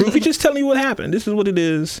about the truth. He's just telling you what happened. This is what it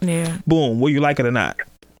is. Yeah. Boom, whether you like it or not.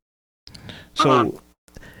 So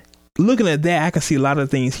looking at that, I can see a lot of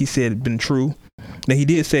things he said been true. Now he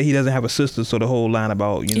did say he doesn't have a sister, so the whole line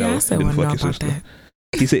about I said didn't fuck your sister. that.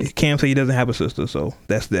 He said Cam said he doesn't have a sister, so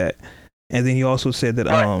that's that. And then he also said that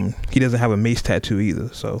he doesn't have a Mace tattoo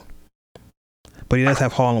either. So, but he does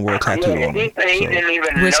have Harlem World tattooed on him. He didn't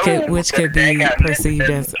even Which could be perceived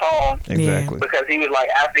as exactly because he was like,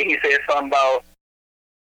 after he said something about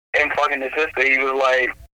him fucking his sister, he was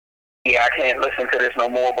like, yeah, I can't listen to this no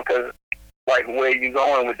more because like where you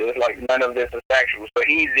going with this? Like none of this is factual. So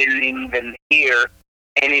he didn't even hear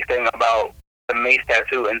anything about the Mace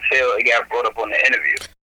tattoo until it got brought up on the interview.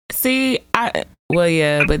 See,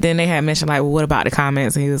 but then they had mentioned like, well, what about the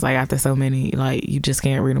comments? And he was like, after so many, like, you just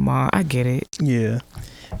can't read them all. I get it. Yeah,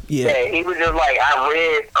 he was just like, I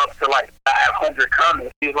read up to like 500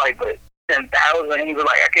 comments. He was like, but 10,000. He was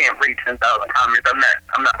like, I can't read 10,000 comments.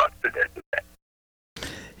 I'm not about to do that.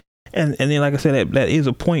 And then like I said, that is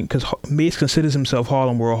a point because Mace considers himself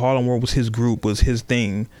Harlem World. Harlem World was his group, was his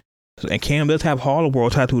thing, and Cam does have Harlem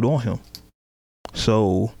World tattooed on him.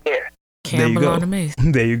 So yeah. Cam belong to Mace.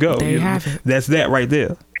 There you go. There you have it. That's that right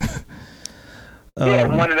there.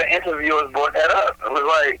 One of the interviewers brought that up. It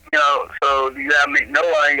was like, so do you have me? No,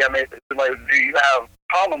 I ain't got Mace. Like, do you have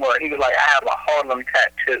Harlem World? He was like, I have a Harlem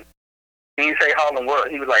tattoo. He didn't say Harlem World.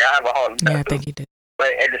 He was like, I have a Harlem tattoo. Yeah, I think he did.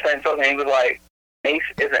 But at the same token, he was like, Mace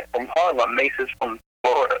isn't from Harlem. Mace is from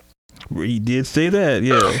Florida. He did say that,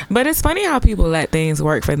 yeah. But it's funny how people let things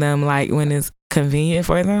work for them, like when it's convenient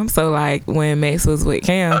for them. So like when Mace was with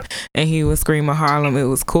Cam and he was screaming Harlem, it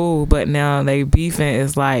was cool. But now they beefing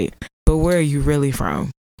is like, but where are you really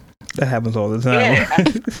from? That happens all the time. Yeah.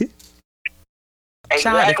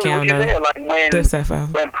 Shout out to Cam though. Like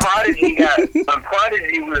when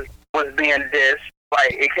Prodigy was being dissed,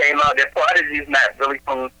 like it came out that Prodigy's not really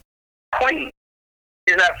from Queens.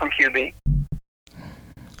 He's not from QB.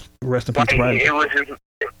 Rest in peace, Prodigy. It was just,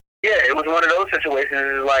 it was one of those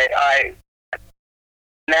situations. Like a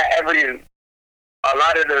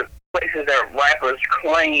lot of the places that rappers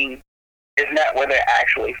claim is not where they're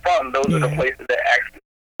actually from. Those are the places that actually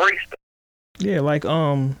embrace them. Yeah, like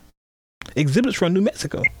Exhibit's from New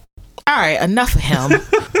Mexico. All right, enough of him.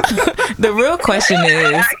 The real question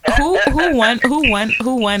is who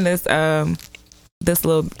won this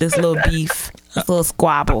little beef, this little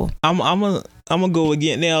squabble. I'm gonna go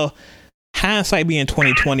again. Now, hindsight being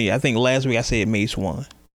 2020, I think last week I said Mace won.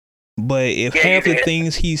 But if half the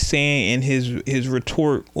things he's saying in his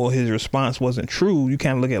retort or his response wasn't true, you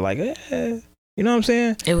kind of look at it like, you know what I'm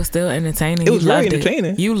saying? It was still entertaining. It was very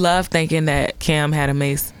entertaining. You love thinking that Cam had a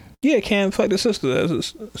Mace. Yeah, Cam fucked his sister.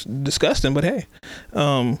 That's disgusting, but hey,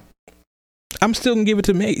 I'm still gonna give it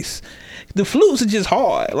to Mace. the flutes are just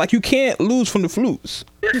hard. Like, you can't lose from the flutes.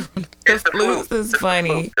 The flutes is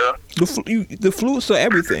funny. The flutes are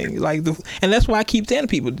everything. Like, and that's why I keep telling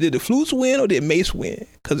people: did the flutes win or did Mace win?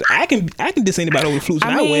 Because I can diss anybody over the flutes,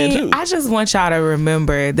 and I win too. I just want y'all to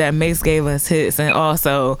remember that Mace gave us hits, and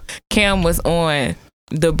also Cam was on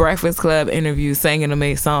the Breakfast Club interview singing a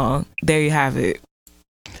Mace song. There you have it.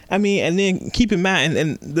 I mean, and then keep in mind,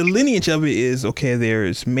 and the lineage of it is, okay,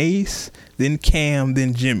 there's Mace, then Cam,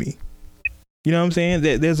 then Jimmy. You know what I'm saying?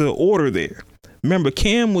 There's an order there. Remember,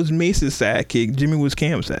 Cam was Mace's sidekick, Jimmy was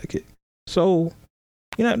Cam's sidekick. So,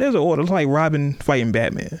 you know, there's an order. It's like Robin fighting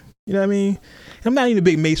Batman. You know what I mean? And I'm not even a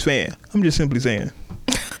big Mace fan. I'm just simply saying.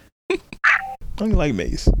 I don't like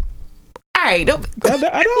Mace. All right.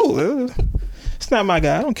 I know. It's not my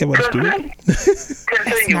guy. I don't care about the student.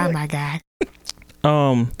 It's not my guy.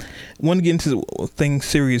 Want to get into things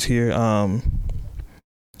serious here. It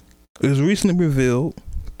was recently revealed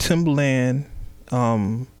Timbaland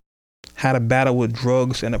had a battle with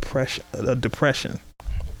drugs and depression.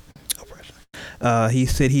 He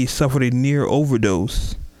said he suffered a near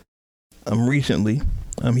overdose recently.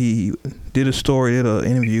 He did an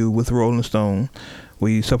interview with Rolling Stone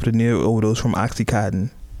where he suffered a near overdose from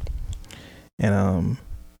Oxycontin. And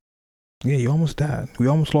yeah, he almost died. We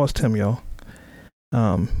almost lost Tim, y'all.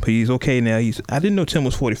 But he's okay now. I didn't know Tim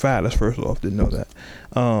was 45. That's first off. Didn't know that.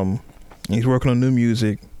 He's working on new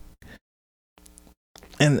music.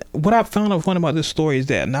 And what I found out fun about this story is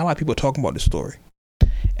that not a lot of people are talking about this story.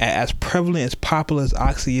 As prevalent, as popular as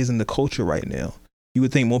Oxy is in the culture right now, you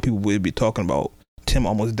would think more people would be talking about Tim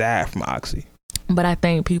almost died from Oxy. But I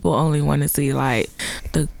think people only want to see the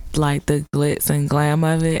glitz and glam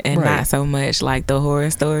of it, and not so much like the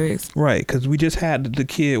horror stories. Right, because we just had the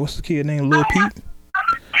kid. What's the kid name? Lil Peep.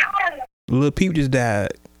 Lil Peep just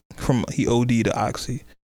died he OD'd to Oxy.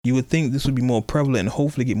 You would think this would be more prevalent and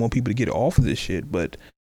hopefully get more people to get off of this shit. But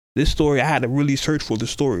this story, I had to really search for the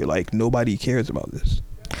story. Like, nobody cares about this.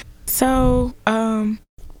 So,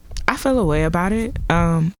 I feel a way about it.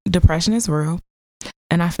 Depression is real,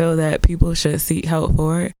 and I feel that people should seek help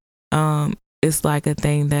for it. It's like a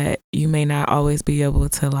thing that you may not always be able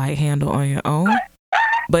to like handle on your own.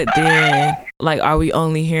 But then, like, are we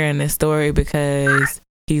only hearing this story because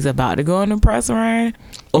he's about to go on a press run?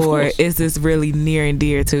 Or is this really near and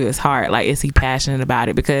dear to his heart? Like, is he passionate about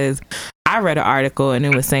it? Because I read an article and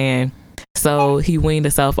it was saying, so he weaned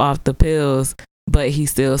himself off the pills, but he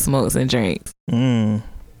still smokes and drinks.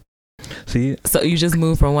 See? So you just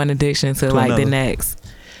move from one addiction to like another. The next.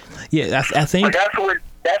 Yeah, I think... But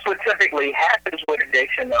that's what typically happens with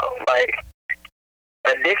addiction, though. Like,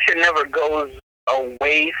 addiction never goes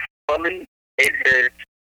away fully. It just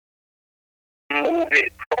move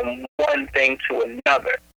it from one thing to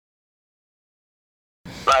another.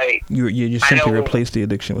 Like, you just simply replace the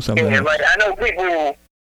addiction with something else. Like, I know people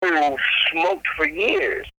who smoked for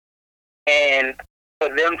years, and for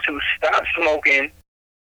them to stop smoking,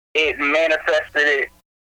 it manifested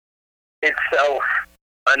itself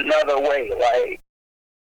another way. Like,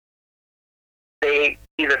 they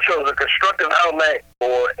either chose a constructive outlet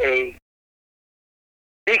or a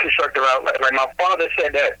deconstructive outlet. Like, my father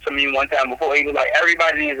said that to me one time before. He was like,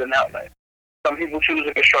 everybody needs an outlet. Some people choose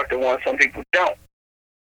a constructive one, some people don't.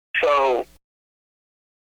 So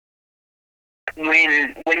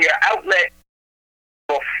when your outlet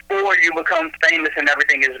before you become famous and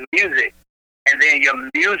everything is music, and then your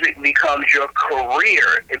music becomes your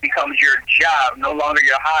career, it becomes your job, no longer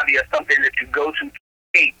your hobby or something that you go to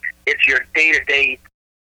speak. It's your day-to-day.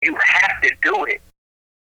 You have to do it.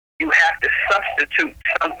 You have to substitute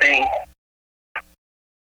something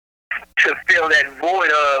to fill that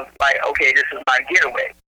void of, like, okay, this is my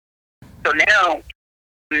getaway. So now,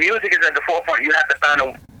 music is at the forefront. You have to find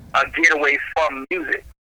a getaway from music.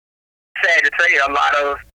 Sad to say, a lot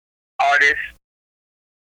of artists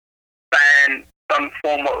find some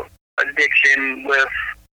form of addiction with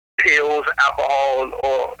pills, alcohol,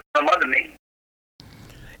 or some other means.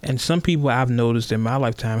 And some people I've noticed in my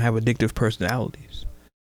lifetime have addictive personalities.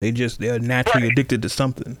 They're naturally addicted to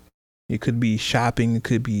something. It could be shopping, it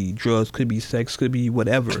could be drugs, could be sex, could be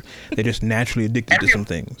whatever. They're just naturally addicted to some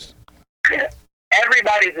things.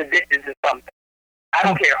 Everybody's addicted to something. I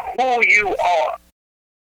don't care who you are.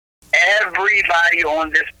 Everybody on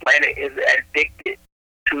this planet is addicted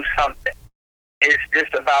to something. It's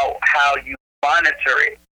just about how you monitor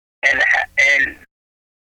it and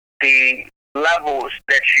the levels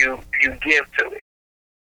that you give to it.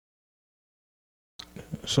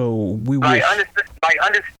 So we understand like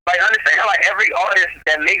every artist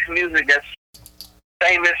that makes music that's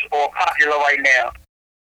famous or popular right now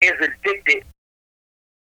is addicted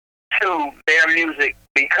to their music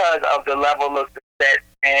because of the level of success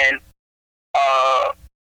and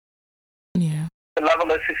the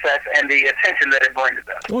level of success and the attention that it brings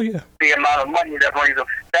them. Oh yeah. The amount of money that brings them.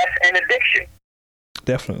 That's an addiction.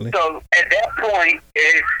 Definitely. So at that point,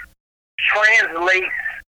 it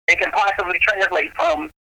can possibly translate from,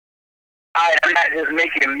 I'm not just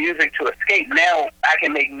making music to escape. Now I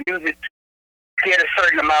can make music to get a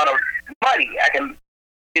certain amount of money. I can,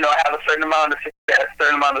 have a certain amount of success, a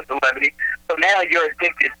certain amount of celebrity. So now you're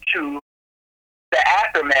addicted to the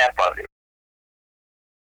aftermath of it.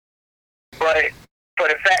 But for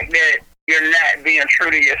the fact that you're not being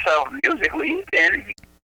true to yourself musically, then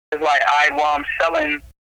it's like, I'm selling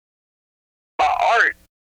my art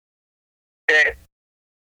that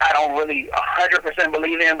I don't really 100%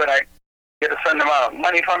 believe in, but I get a certain amount of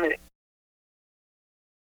money from it.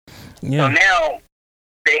 Yeah. So now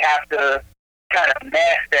they have to kind of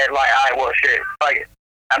mask that, like, shit, fuck it.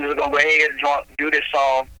 I'm just going to go ahead and do this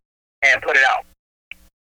song and put it out.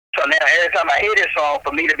 So now every time I hear this song,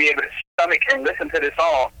 for me to be able to stomach and listen to this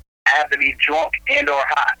song, I have to be drunk and or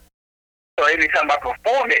high. So every time I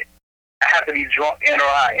perform it, I have to be drunk and or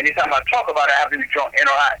high. Anytime I talk about it, I have to be drunk and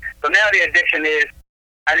or high. So now the addiction is,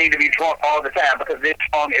 I need to be drunk all the time because this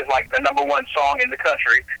song is like the number one song in the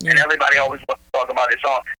country, and everybody always wants to talk about this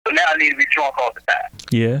song. So now I need to be drunk all the time.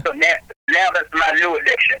 Yeah. So now that's my new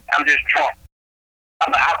addiction. I'm just drunk.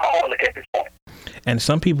 I'm an alcoholic at this point. And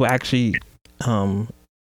some people actually,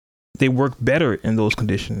 they work better in those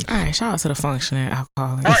conditions. All right, shout out to the functioning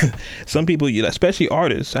alcoholic. Right. Some people, especially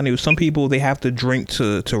artists, I know some people, they have to drink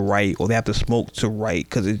to write, or they have to smoke to write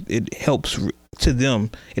because it helps to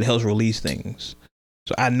them. It helps release things.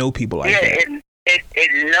 So I know people like that. It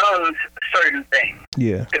numbs certain things.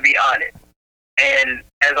 Yeah. To be honest, and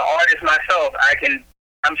as an artist myself,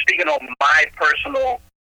 I'm speaking on my personal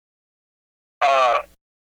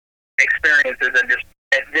experiences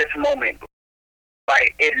at this moment.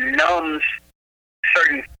 Like, it numbs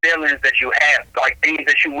certain feelings that you have, like things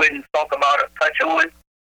that you wouldn't talk about or touch on,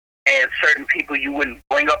 and certain people you wouldn't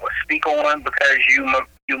bring up or speak on because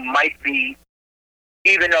you might be,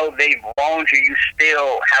 even though they've wronged you, you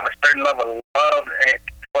still have a certain level of love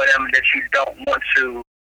for them that you don't want to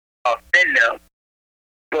offend them.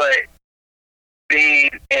 But being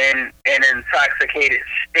in an intoxicated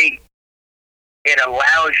state, it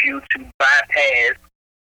allows you to bypass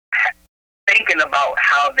thinking about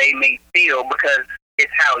how they may feel because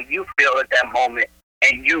it's how you feel at that moment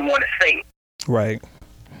and you want to say it. Right.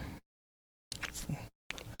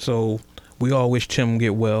 So we all wish Tim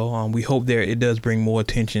get well. We hope it does bring more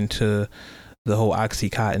attention to the whole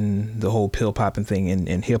Oxycontin, the whole pill popping thing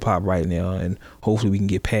in hip hop right now, and hopefully we can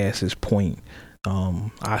get past this point.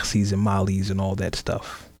 Oxys and Mollies and all that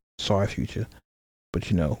stuff. Sorry, Future,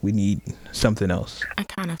 but we need something else. I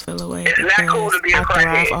kind of feel away it's because not cool to be I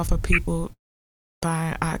thrive crackhead. off of people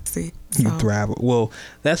buying Oxy. So. You thrive. Well,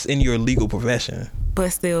 that's in your legal profession.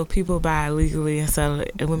 But still, people buy it legally and sell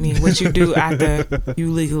it. I mean, what you do after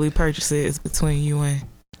you legally purchase it is between you and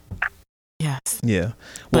yes. Yeah.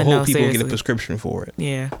 But Well, no, hope people seriously. get a prescription for it.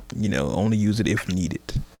 Yeah. Only use it if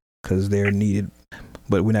needed, because they're needed.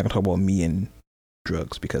 But we're not gonna talk about me and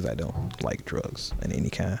drugs because I don't like drugs in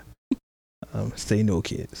any kind. Say no,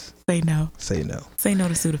 kids. Say no. Say no. Say no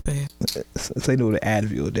to Sudafed. Say no to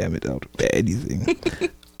Advil. Damn it, anything.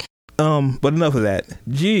 But enough of that.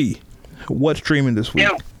 G, what's streaming this week?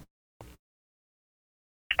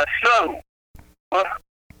 So, I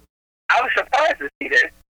was surprised to see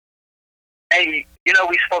this. And,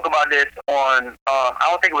 we spoke about this on, I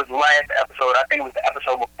don't think it was last episode. I think it was the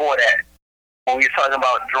episode before that. When we were talking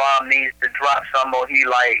about Drum needs to drop some, or he,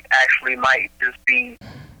 actually might just be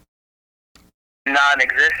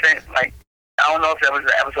non-existent. I don't know if that was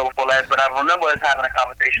the episode before last, but I remember us having a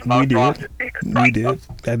conversation about Drum. We did.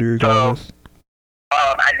 I do recall this.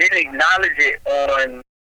 I didn't acknowledge it on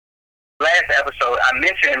last episode. I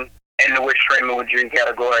mentioned in the Which Streaming with Dream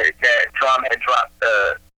category that Drum had dropped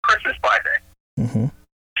the Christmas project. Mm-hmm.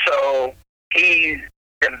 So his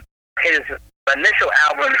initial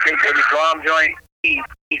album, the Big Baby Drum joint, he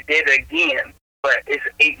did it again, but it's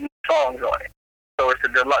 8 new songs on it. So it's a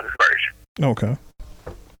deluxe version. Okay.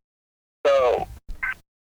 So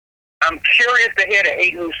I'm curious to hear the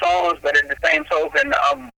 8 new songs, but at the same token,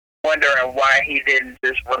 I'm wondering why he didn't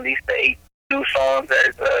just release the 8 new songs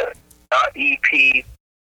as a EP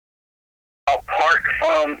apart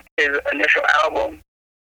from his initial album.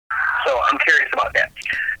 So I'm curious about that.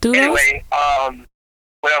 Anyway,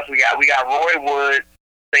 what else we got? We got Roy Wood,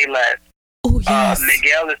 Say Less. Oh, yes.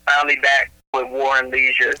 Miguel is finally back with War and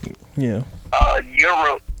Leisure. Yeah.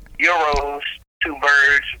 Euros, 2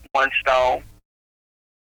 birds, 1 stone.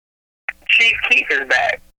 Chief Keef is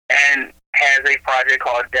back and has a project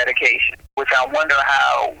called Dedication, which I wonder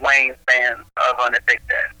how Wayne's fans are going to take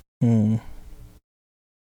that.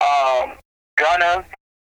 Gunna,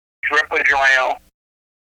 Drip or Drown.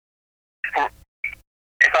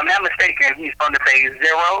 If I'm not mistaken, he's from the Bay.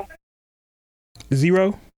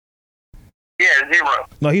 Zero? Yeah, Zero.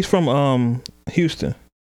 No, he's from Houston.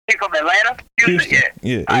 He's from Atlanta? Houston.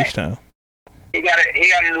 Yeah, Right. H-Town. He got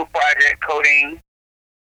a new project, Codeine.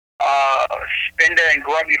 Spender and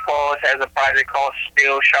Grubby Falls has a project called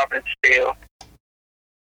Still Sharp and Still.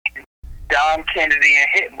 Dom Kennedy and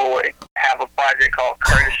Hit Boy have a project called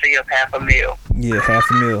Courtesy of Half a Meal. Yeah,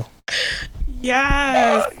 $500,000.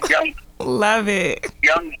 Yes. Young Love it.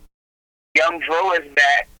 Young Dro is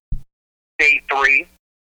back, Day 3.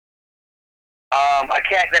 A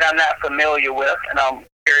cat that I'm not familiar with, and I'm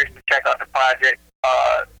curious to check out the project.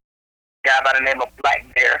 Guy by the name of Black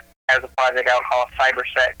Bear has a project out called Cyber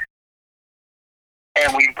Sex.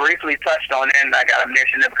 And we briefly touched on it, and I gotta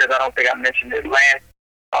mention it because I don't think I mentioned it last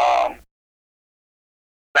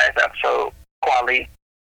episode. Quali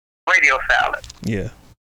Radio Salad. Yeah.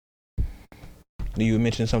 You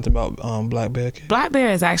mentioned something about Black Bear? Black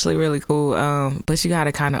Bear is actually really cool, but you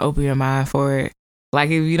gotta kind of open your mind for it. Like,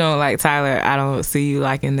 if you don't like Tyler, I don't see you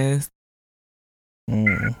liking this.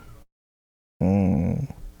 Yeah,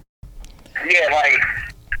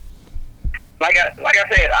 like I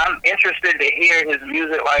said, I'm interested to hear his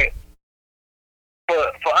music. Like,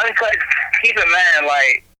 for Uncut, keep in mind,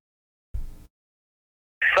 like,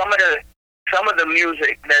 some of the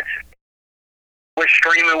music that's was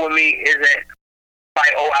streaming with me isn't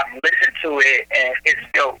like, oh, I've listened to it and it's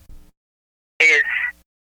dope. It's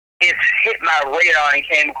hit my radar and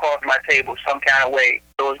came across my table some kind of way.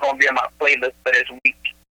 So it's gonna be on my playlist for this week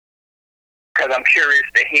because I'm curious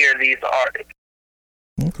to hear these artists.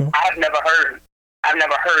 Okay. I've never heard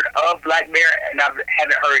of Black Bear, and I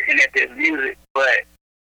haven't heard any of his music, but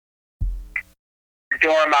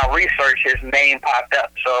during my research, his name popped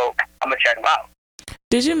up, so I'm gonna check him out.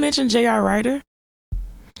 Did you mention J.R. Ryder?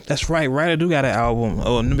 That's right. Ryder do got an album, a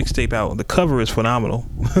mixtape out. The cover is phenomenal.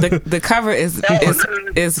 The cover is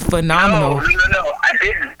phenomenal. No, I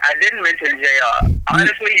didn't mention J.R.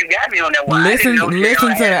 Honestly, you got me on that one. Listen to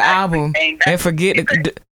the album and forget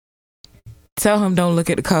tell him don't look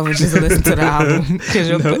at the cover, just listen to the album because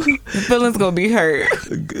your feelings gonna be hurt.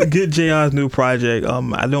 Get JR's new project. I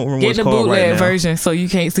don't remember Get what's the called right bootleg now. version so you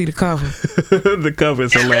can't see the cover. The cover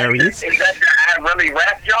is hilarious. Is that the I Really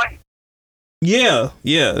Rap joint? Yeah,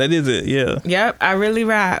 that is it. Yeah. Yep, I really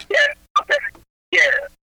rap. Yeah. Okay. Yeah.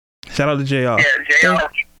 Shout out to JR. Yeah.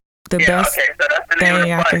 J.R. The best Okay, so that's the name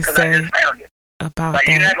thing of I the can project, 'cause I say just found it. about Like,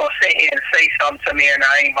 you're not that. gonna sit here and say something to me and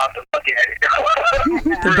I ain't about to look at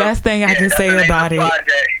it. The best thing I can that's say the name about of the it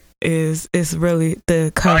project. is it's really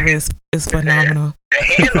the cover is phenomenal. The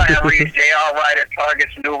headline reads J.R. Ryder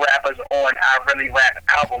targets new rappers on I Really Rap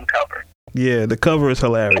album cover. Yeah, the cover is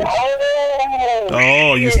hilarious.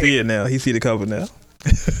 Oh, you see it now. He see the cover now.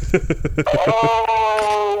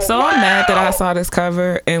 So I'm mad that I saw this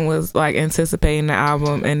cover and was like anticipating the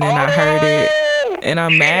album, and then I heard it, and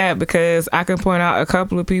I'm mad because I can point out a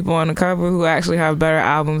couple of people on the cover who actually have better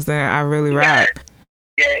albums than I Really Rap.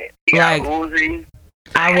 Yeah, you got Like, Uzi.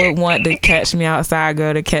 I would want the Catch Me Outside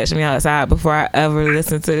girl to catch me outside before I ever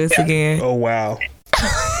listen to this again. Oh wow.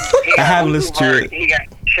 I haven't listened to it. He got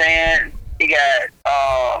Chan. He got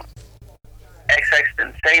XX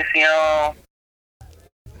Tentacion.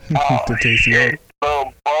 Tentacion.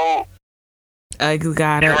 Lil Bo. Ugly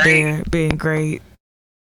God up there being great.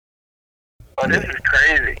 Oh, this is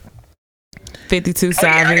crazy. 52 Oh, yeah,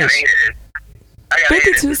 I gotta Savage. hear this. I gotta hear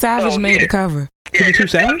 52 this. Savage Oh, made yeah. the cover. Yeah, 52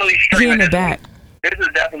 this Savage? definitely He streaming in the this back. week. This is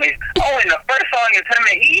definitely. Oh, and the first song is him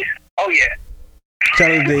and East. Oh yeah.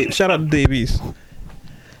 Shout out to Dave East.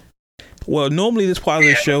 Well, normally this part of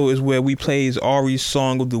the show is where we plays Ari's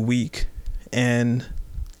song of the week, and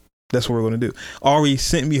that's what we're gonna do. Ari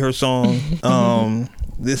sent me her song.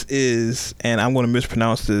 This is, and I'm gonna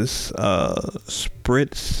mispronounce this,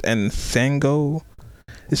 Spritz and Sango.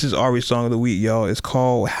 This is Ari's song of the week, y'all. It's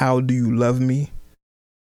called How Do You Love Me?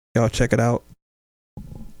 Y'all check it out.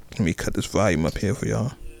 Let me cut this volume up here for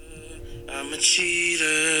y'all. I'm a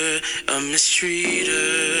cheater, a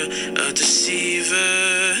mistreater, a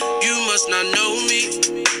deceiver. You must not know me.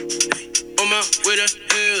 On my way to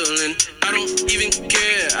hell, and I don't even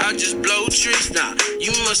care. I just blow trees. Nah,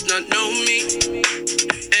 you must not know me.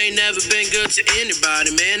 Ain't never been good to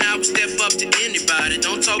anybody, man. I would step up to anybody.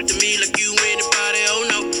 Don't talk to me like you anybody. Oh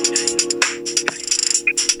no.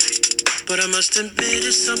 But I must admit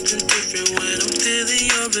it's something different when I'm feeling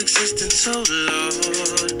your existence, oh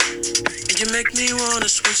Lord. And you make make me wanna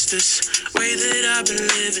switch this way that I've been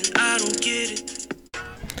living. I don't get it.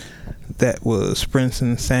 That was Prince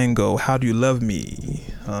and Sango, How Do You Love Me?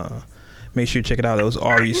 Make sure you check it out. That was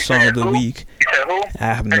Ari's Song of the Week. You said who?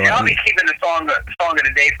 I have no Y'all be idea. keeping the song of the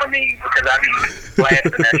day for me because I be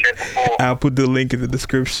blasting that shit before. I'll put the link in the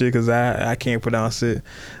description because I can't pronounce it.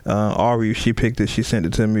 Ari, she picked it. She sent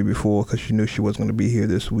it to me before because she knew she wasn't going to be here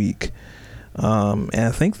this week. And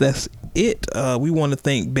I think that's it. We want to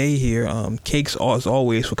thank Bay here, Cakes as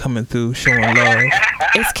always, for coming through, showing love.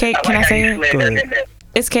 It's Cake. Can I say it? Go ahead.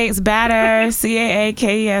 It's Cakes Batter.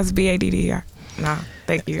 CAAKESBADDR. No,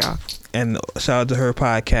 thank you, y'all. And shout out to her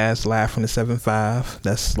podcast, Live from the 7-5.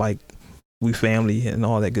 That's like we family and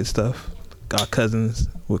all that good stuff. Our cousins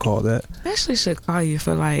would call that. I actually should call you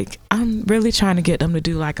for I'm really trying to get them to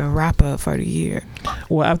do like a wrap up for the year.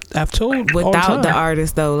 Well, I've told without the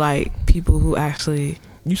artists though, like people who actually.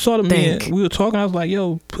 You saw the man. We were talking. I was like,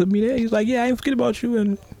 "Yo, put me there." He's like, "Yeah, I ain't forget about you."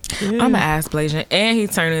 And yeah. I'm an ass Blasian, and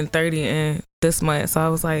he's turning 30 in this month, so I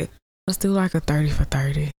was like, let's do like a 30 for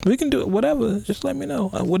 30. We can do it. Whatever. Just let me know.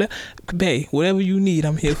 Whatever, Bay. Whatever you need,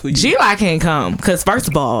 I'm here for you. G-Lock can't come because first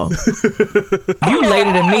of all, you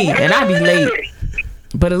later than me, and I be late.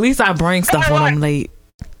 But at least I bring stuff when I'm late.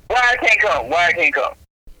 Why I can't come?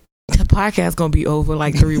 The podcast gonna be over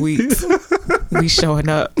like 3 weeks. We showing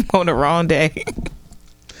up on the wrong day.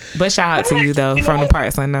 But shout out to you though, from the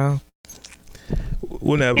parts I know.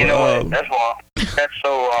 Whenever. You know what? That's wrong. That's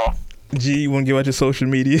so wrong. G, you want to give out your social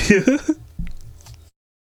media? For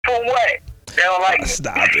what? They don't like it.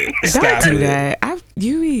 Stop it. Don't Stop do it. that.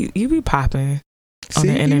 You be popping on See, the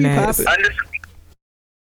you be internet. popping.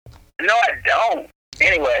 No, I don't.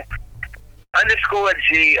 Anyway,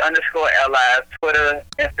 _G_LI, Twitter,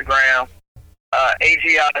 Instagram,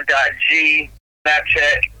 AGR.G,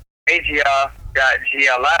 Snapchat,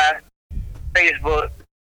 AGR.GLI, Facebook,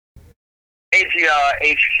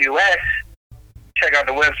 AGRHQS. Check out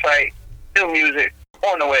the website. New music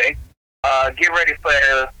on the way. Get ready for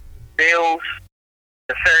Bills,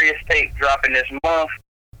 the Furious tape dropping this month.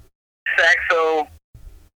 Saxo,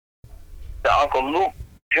 the Uncle Luke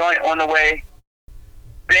joint on the way.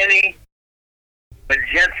 Benny,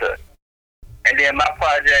 Magenta, and then my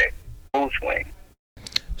project, Blue Swing.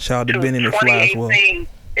 Shout out to Benny McFly as well. 2018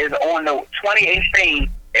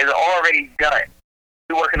 is already done.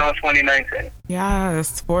 We're working on 2019.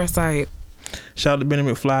 Yes, foresight. Shout out to Benny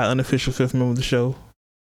McFly, unofficial fifth member of the show.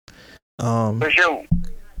 For sure.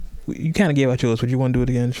 You kind of gave out yours, but you want to do it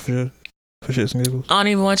again for shits and giggles? I don't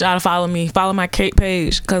even want y'all to follow me. Follow my cake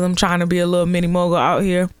page because I'm trying to be a little mini mogul out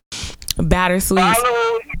here. Batter sweets.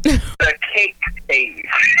 Follow the cake page.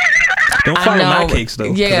 Don't follow my cakes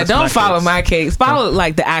though. Yeah, don't follow my cakes. Follow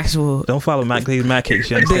like the actual. Don't follow my cakes. My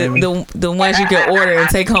cakes. You understand me? The ones you can order and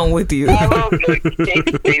take home with you. Follow the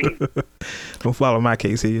cake page. Don't follow my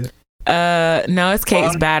cakes here. No, it's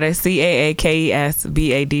Cakes Batter.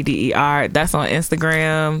 CAAKESBADDER. That's on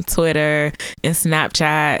Instagram, Twitter, and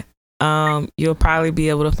Snapchat. You'll probably be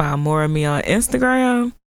able to find more of me on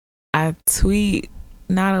Instagram. I tweet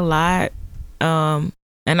not a lot.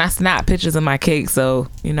 And I snap pictures of my cake, so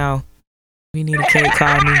you know, if you need a cake,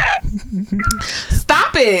 call me.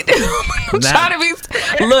 Stop it! I'm trying to be.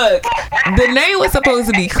 Look, the name was supposed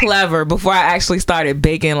to be clever before I actually started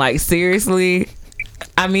baking. Like seriously,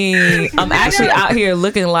 I mean, I'm actually out here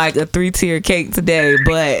looking like a 3-tier cake today,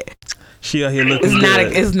 but she out here looking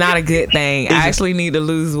it's not a good thing. I actually need to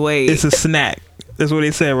lose weight. It's a snack. That's what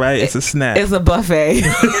they said, right? It's a snack. It's a buffet.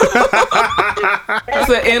 It's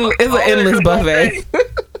an endless buffet.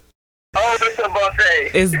 Oh, it's a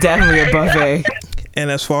buffet. It's definitely a buffet.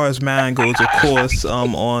 And as far as mine goes, of course,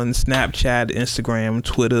 on Snapchat, Instagram,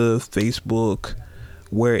 Twitter, Facebook,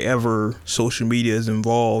 wherever social media is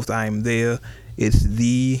involved, I'm there. It's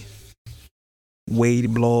the Wade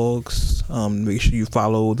Blogs. Make sure you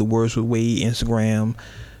follow the Words with Wade Instagram,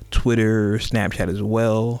 Twitter, Snapchat as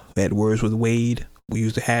well at Words with Wade. We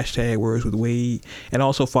use the hashtag Words with Wade, and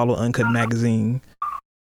also follow Uncut Magazine.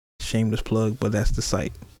 Shameless plug, but that's the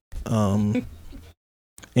site.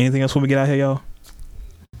 Anything else when we get out here, y'all?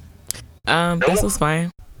 This was fine.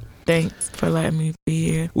 Thanks for letting me be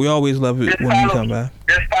here. We always love it when you come by.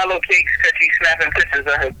 Just follow Cakes because she's snapping pictures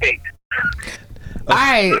of her cakes.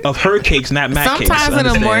 Of her cakes, not my cakes. Sometimes in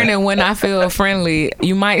the morning when I feel friendly,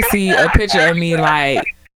 you might see a picture of me like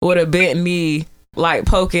with a bent knee, like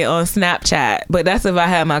poking on Snapchat. But that's if I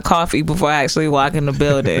had my coffee before I actually walk in the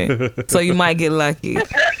building. So you might get lucky.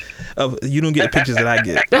 You don't get the pictures that I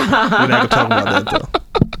get. We're not gonna talk about that though.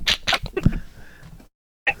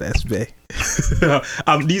 That's bae.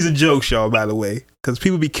 These are jokes, y'all. By the way, because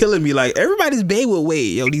people be killing me like everybody's bae with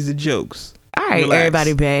Wade. Yo, these are jokes. All right, Relax.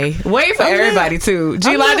 everybody bay. Wait for everybody too.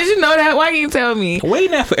 G-Lo, did you know that? Why you tell me? Wait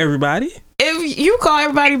not for everybody. If you call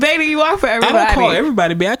everybody bay, then you are for everybody. I don't call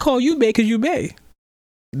everybody bay. I call you bay because you bay.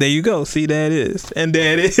 There you go. See, there it is. And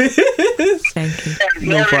there it is. Thank you.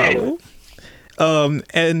 No problem.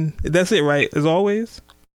 And that's it, right? As always?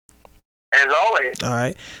 As always. All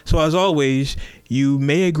right. So as always, you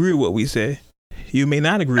may agree with what we say. You may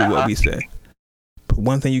not agree with what we say. But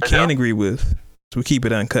one thing you can agree with is we keep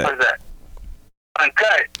it uncut. What's that?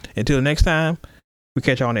 Uncut. Until next time, we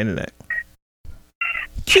catch you on the internet.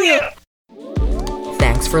 Yeah.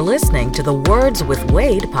 Thanks for listening to the Words with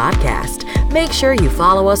Wade podcast. Make sure you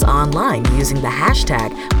follow us online using the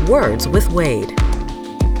hashtag Words with Wade.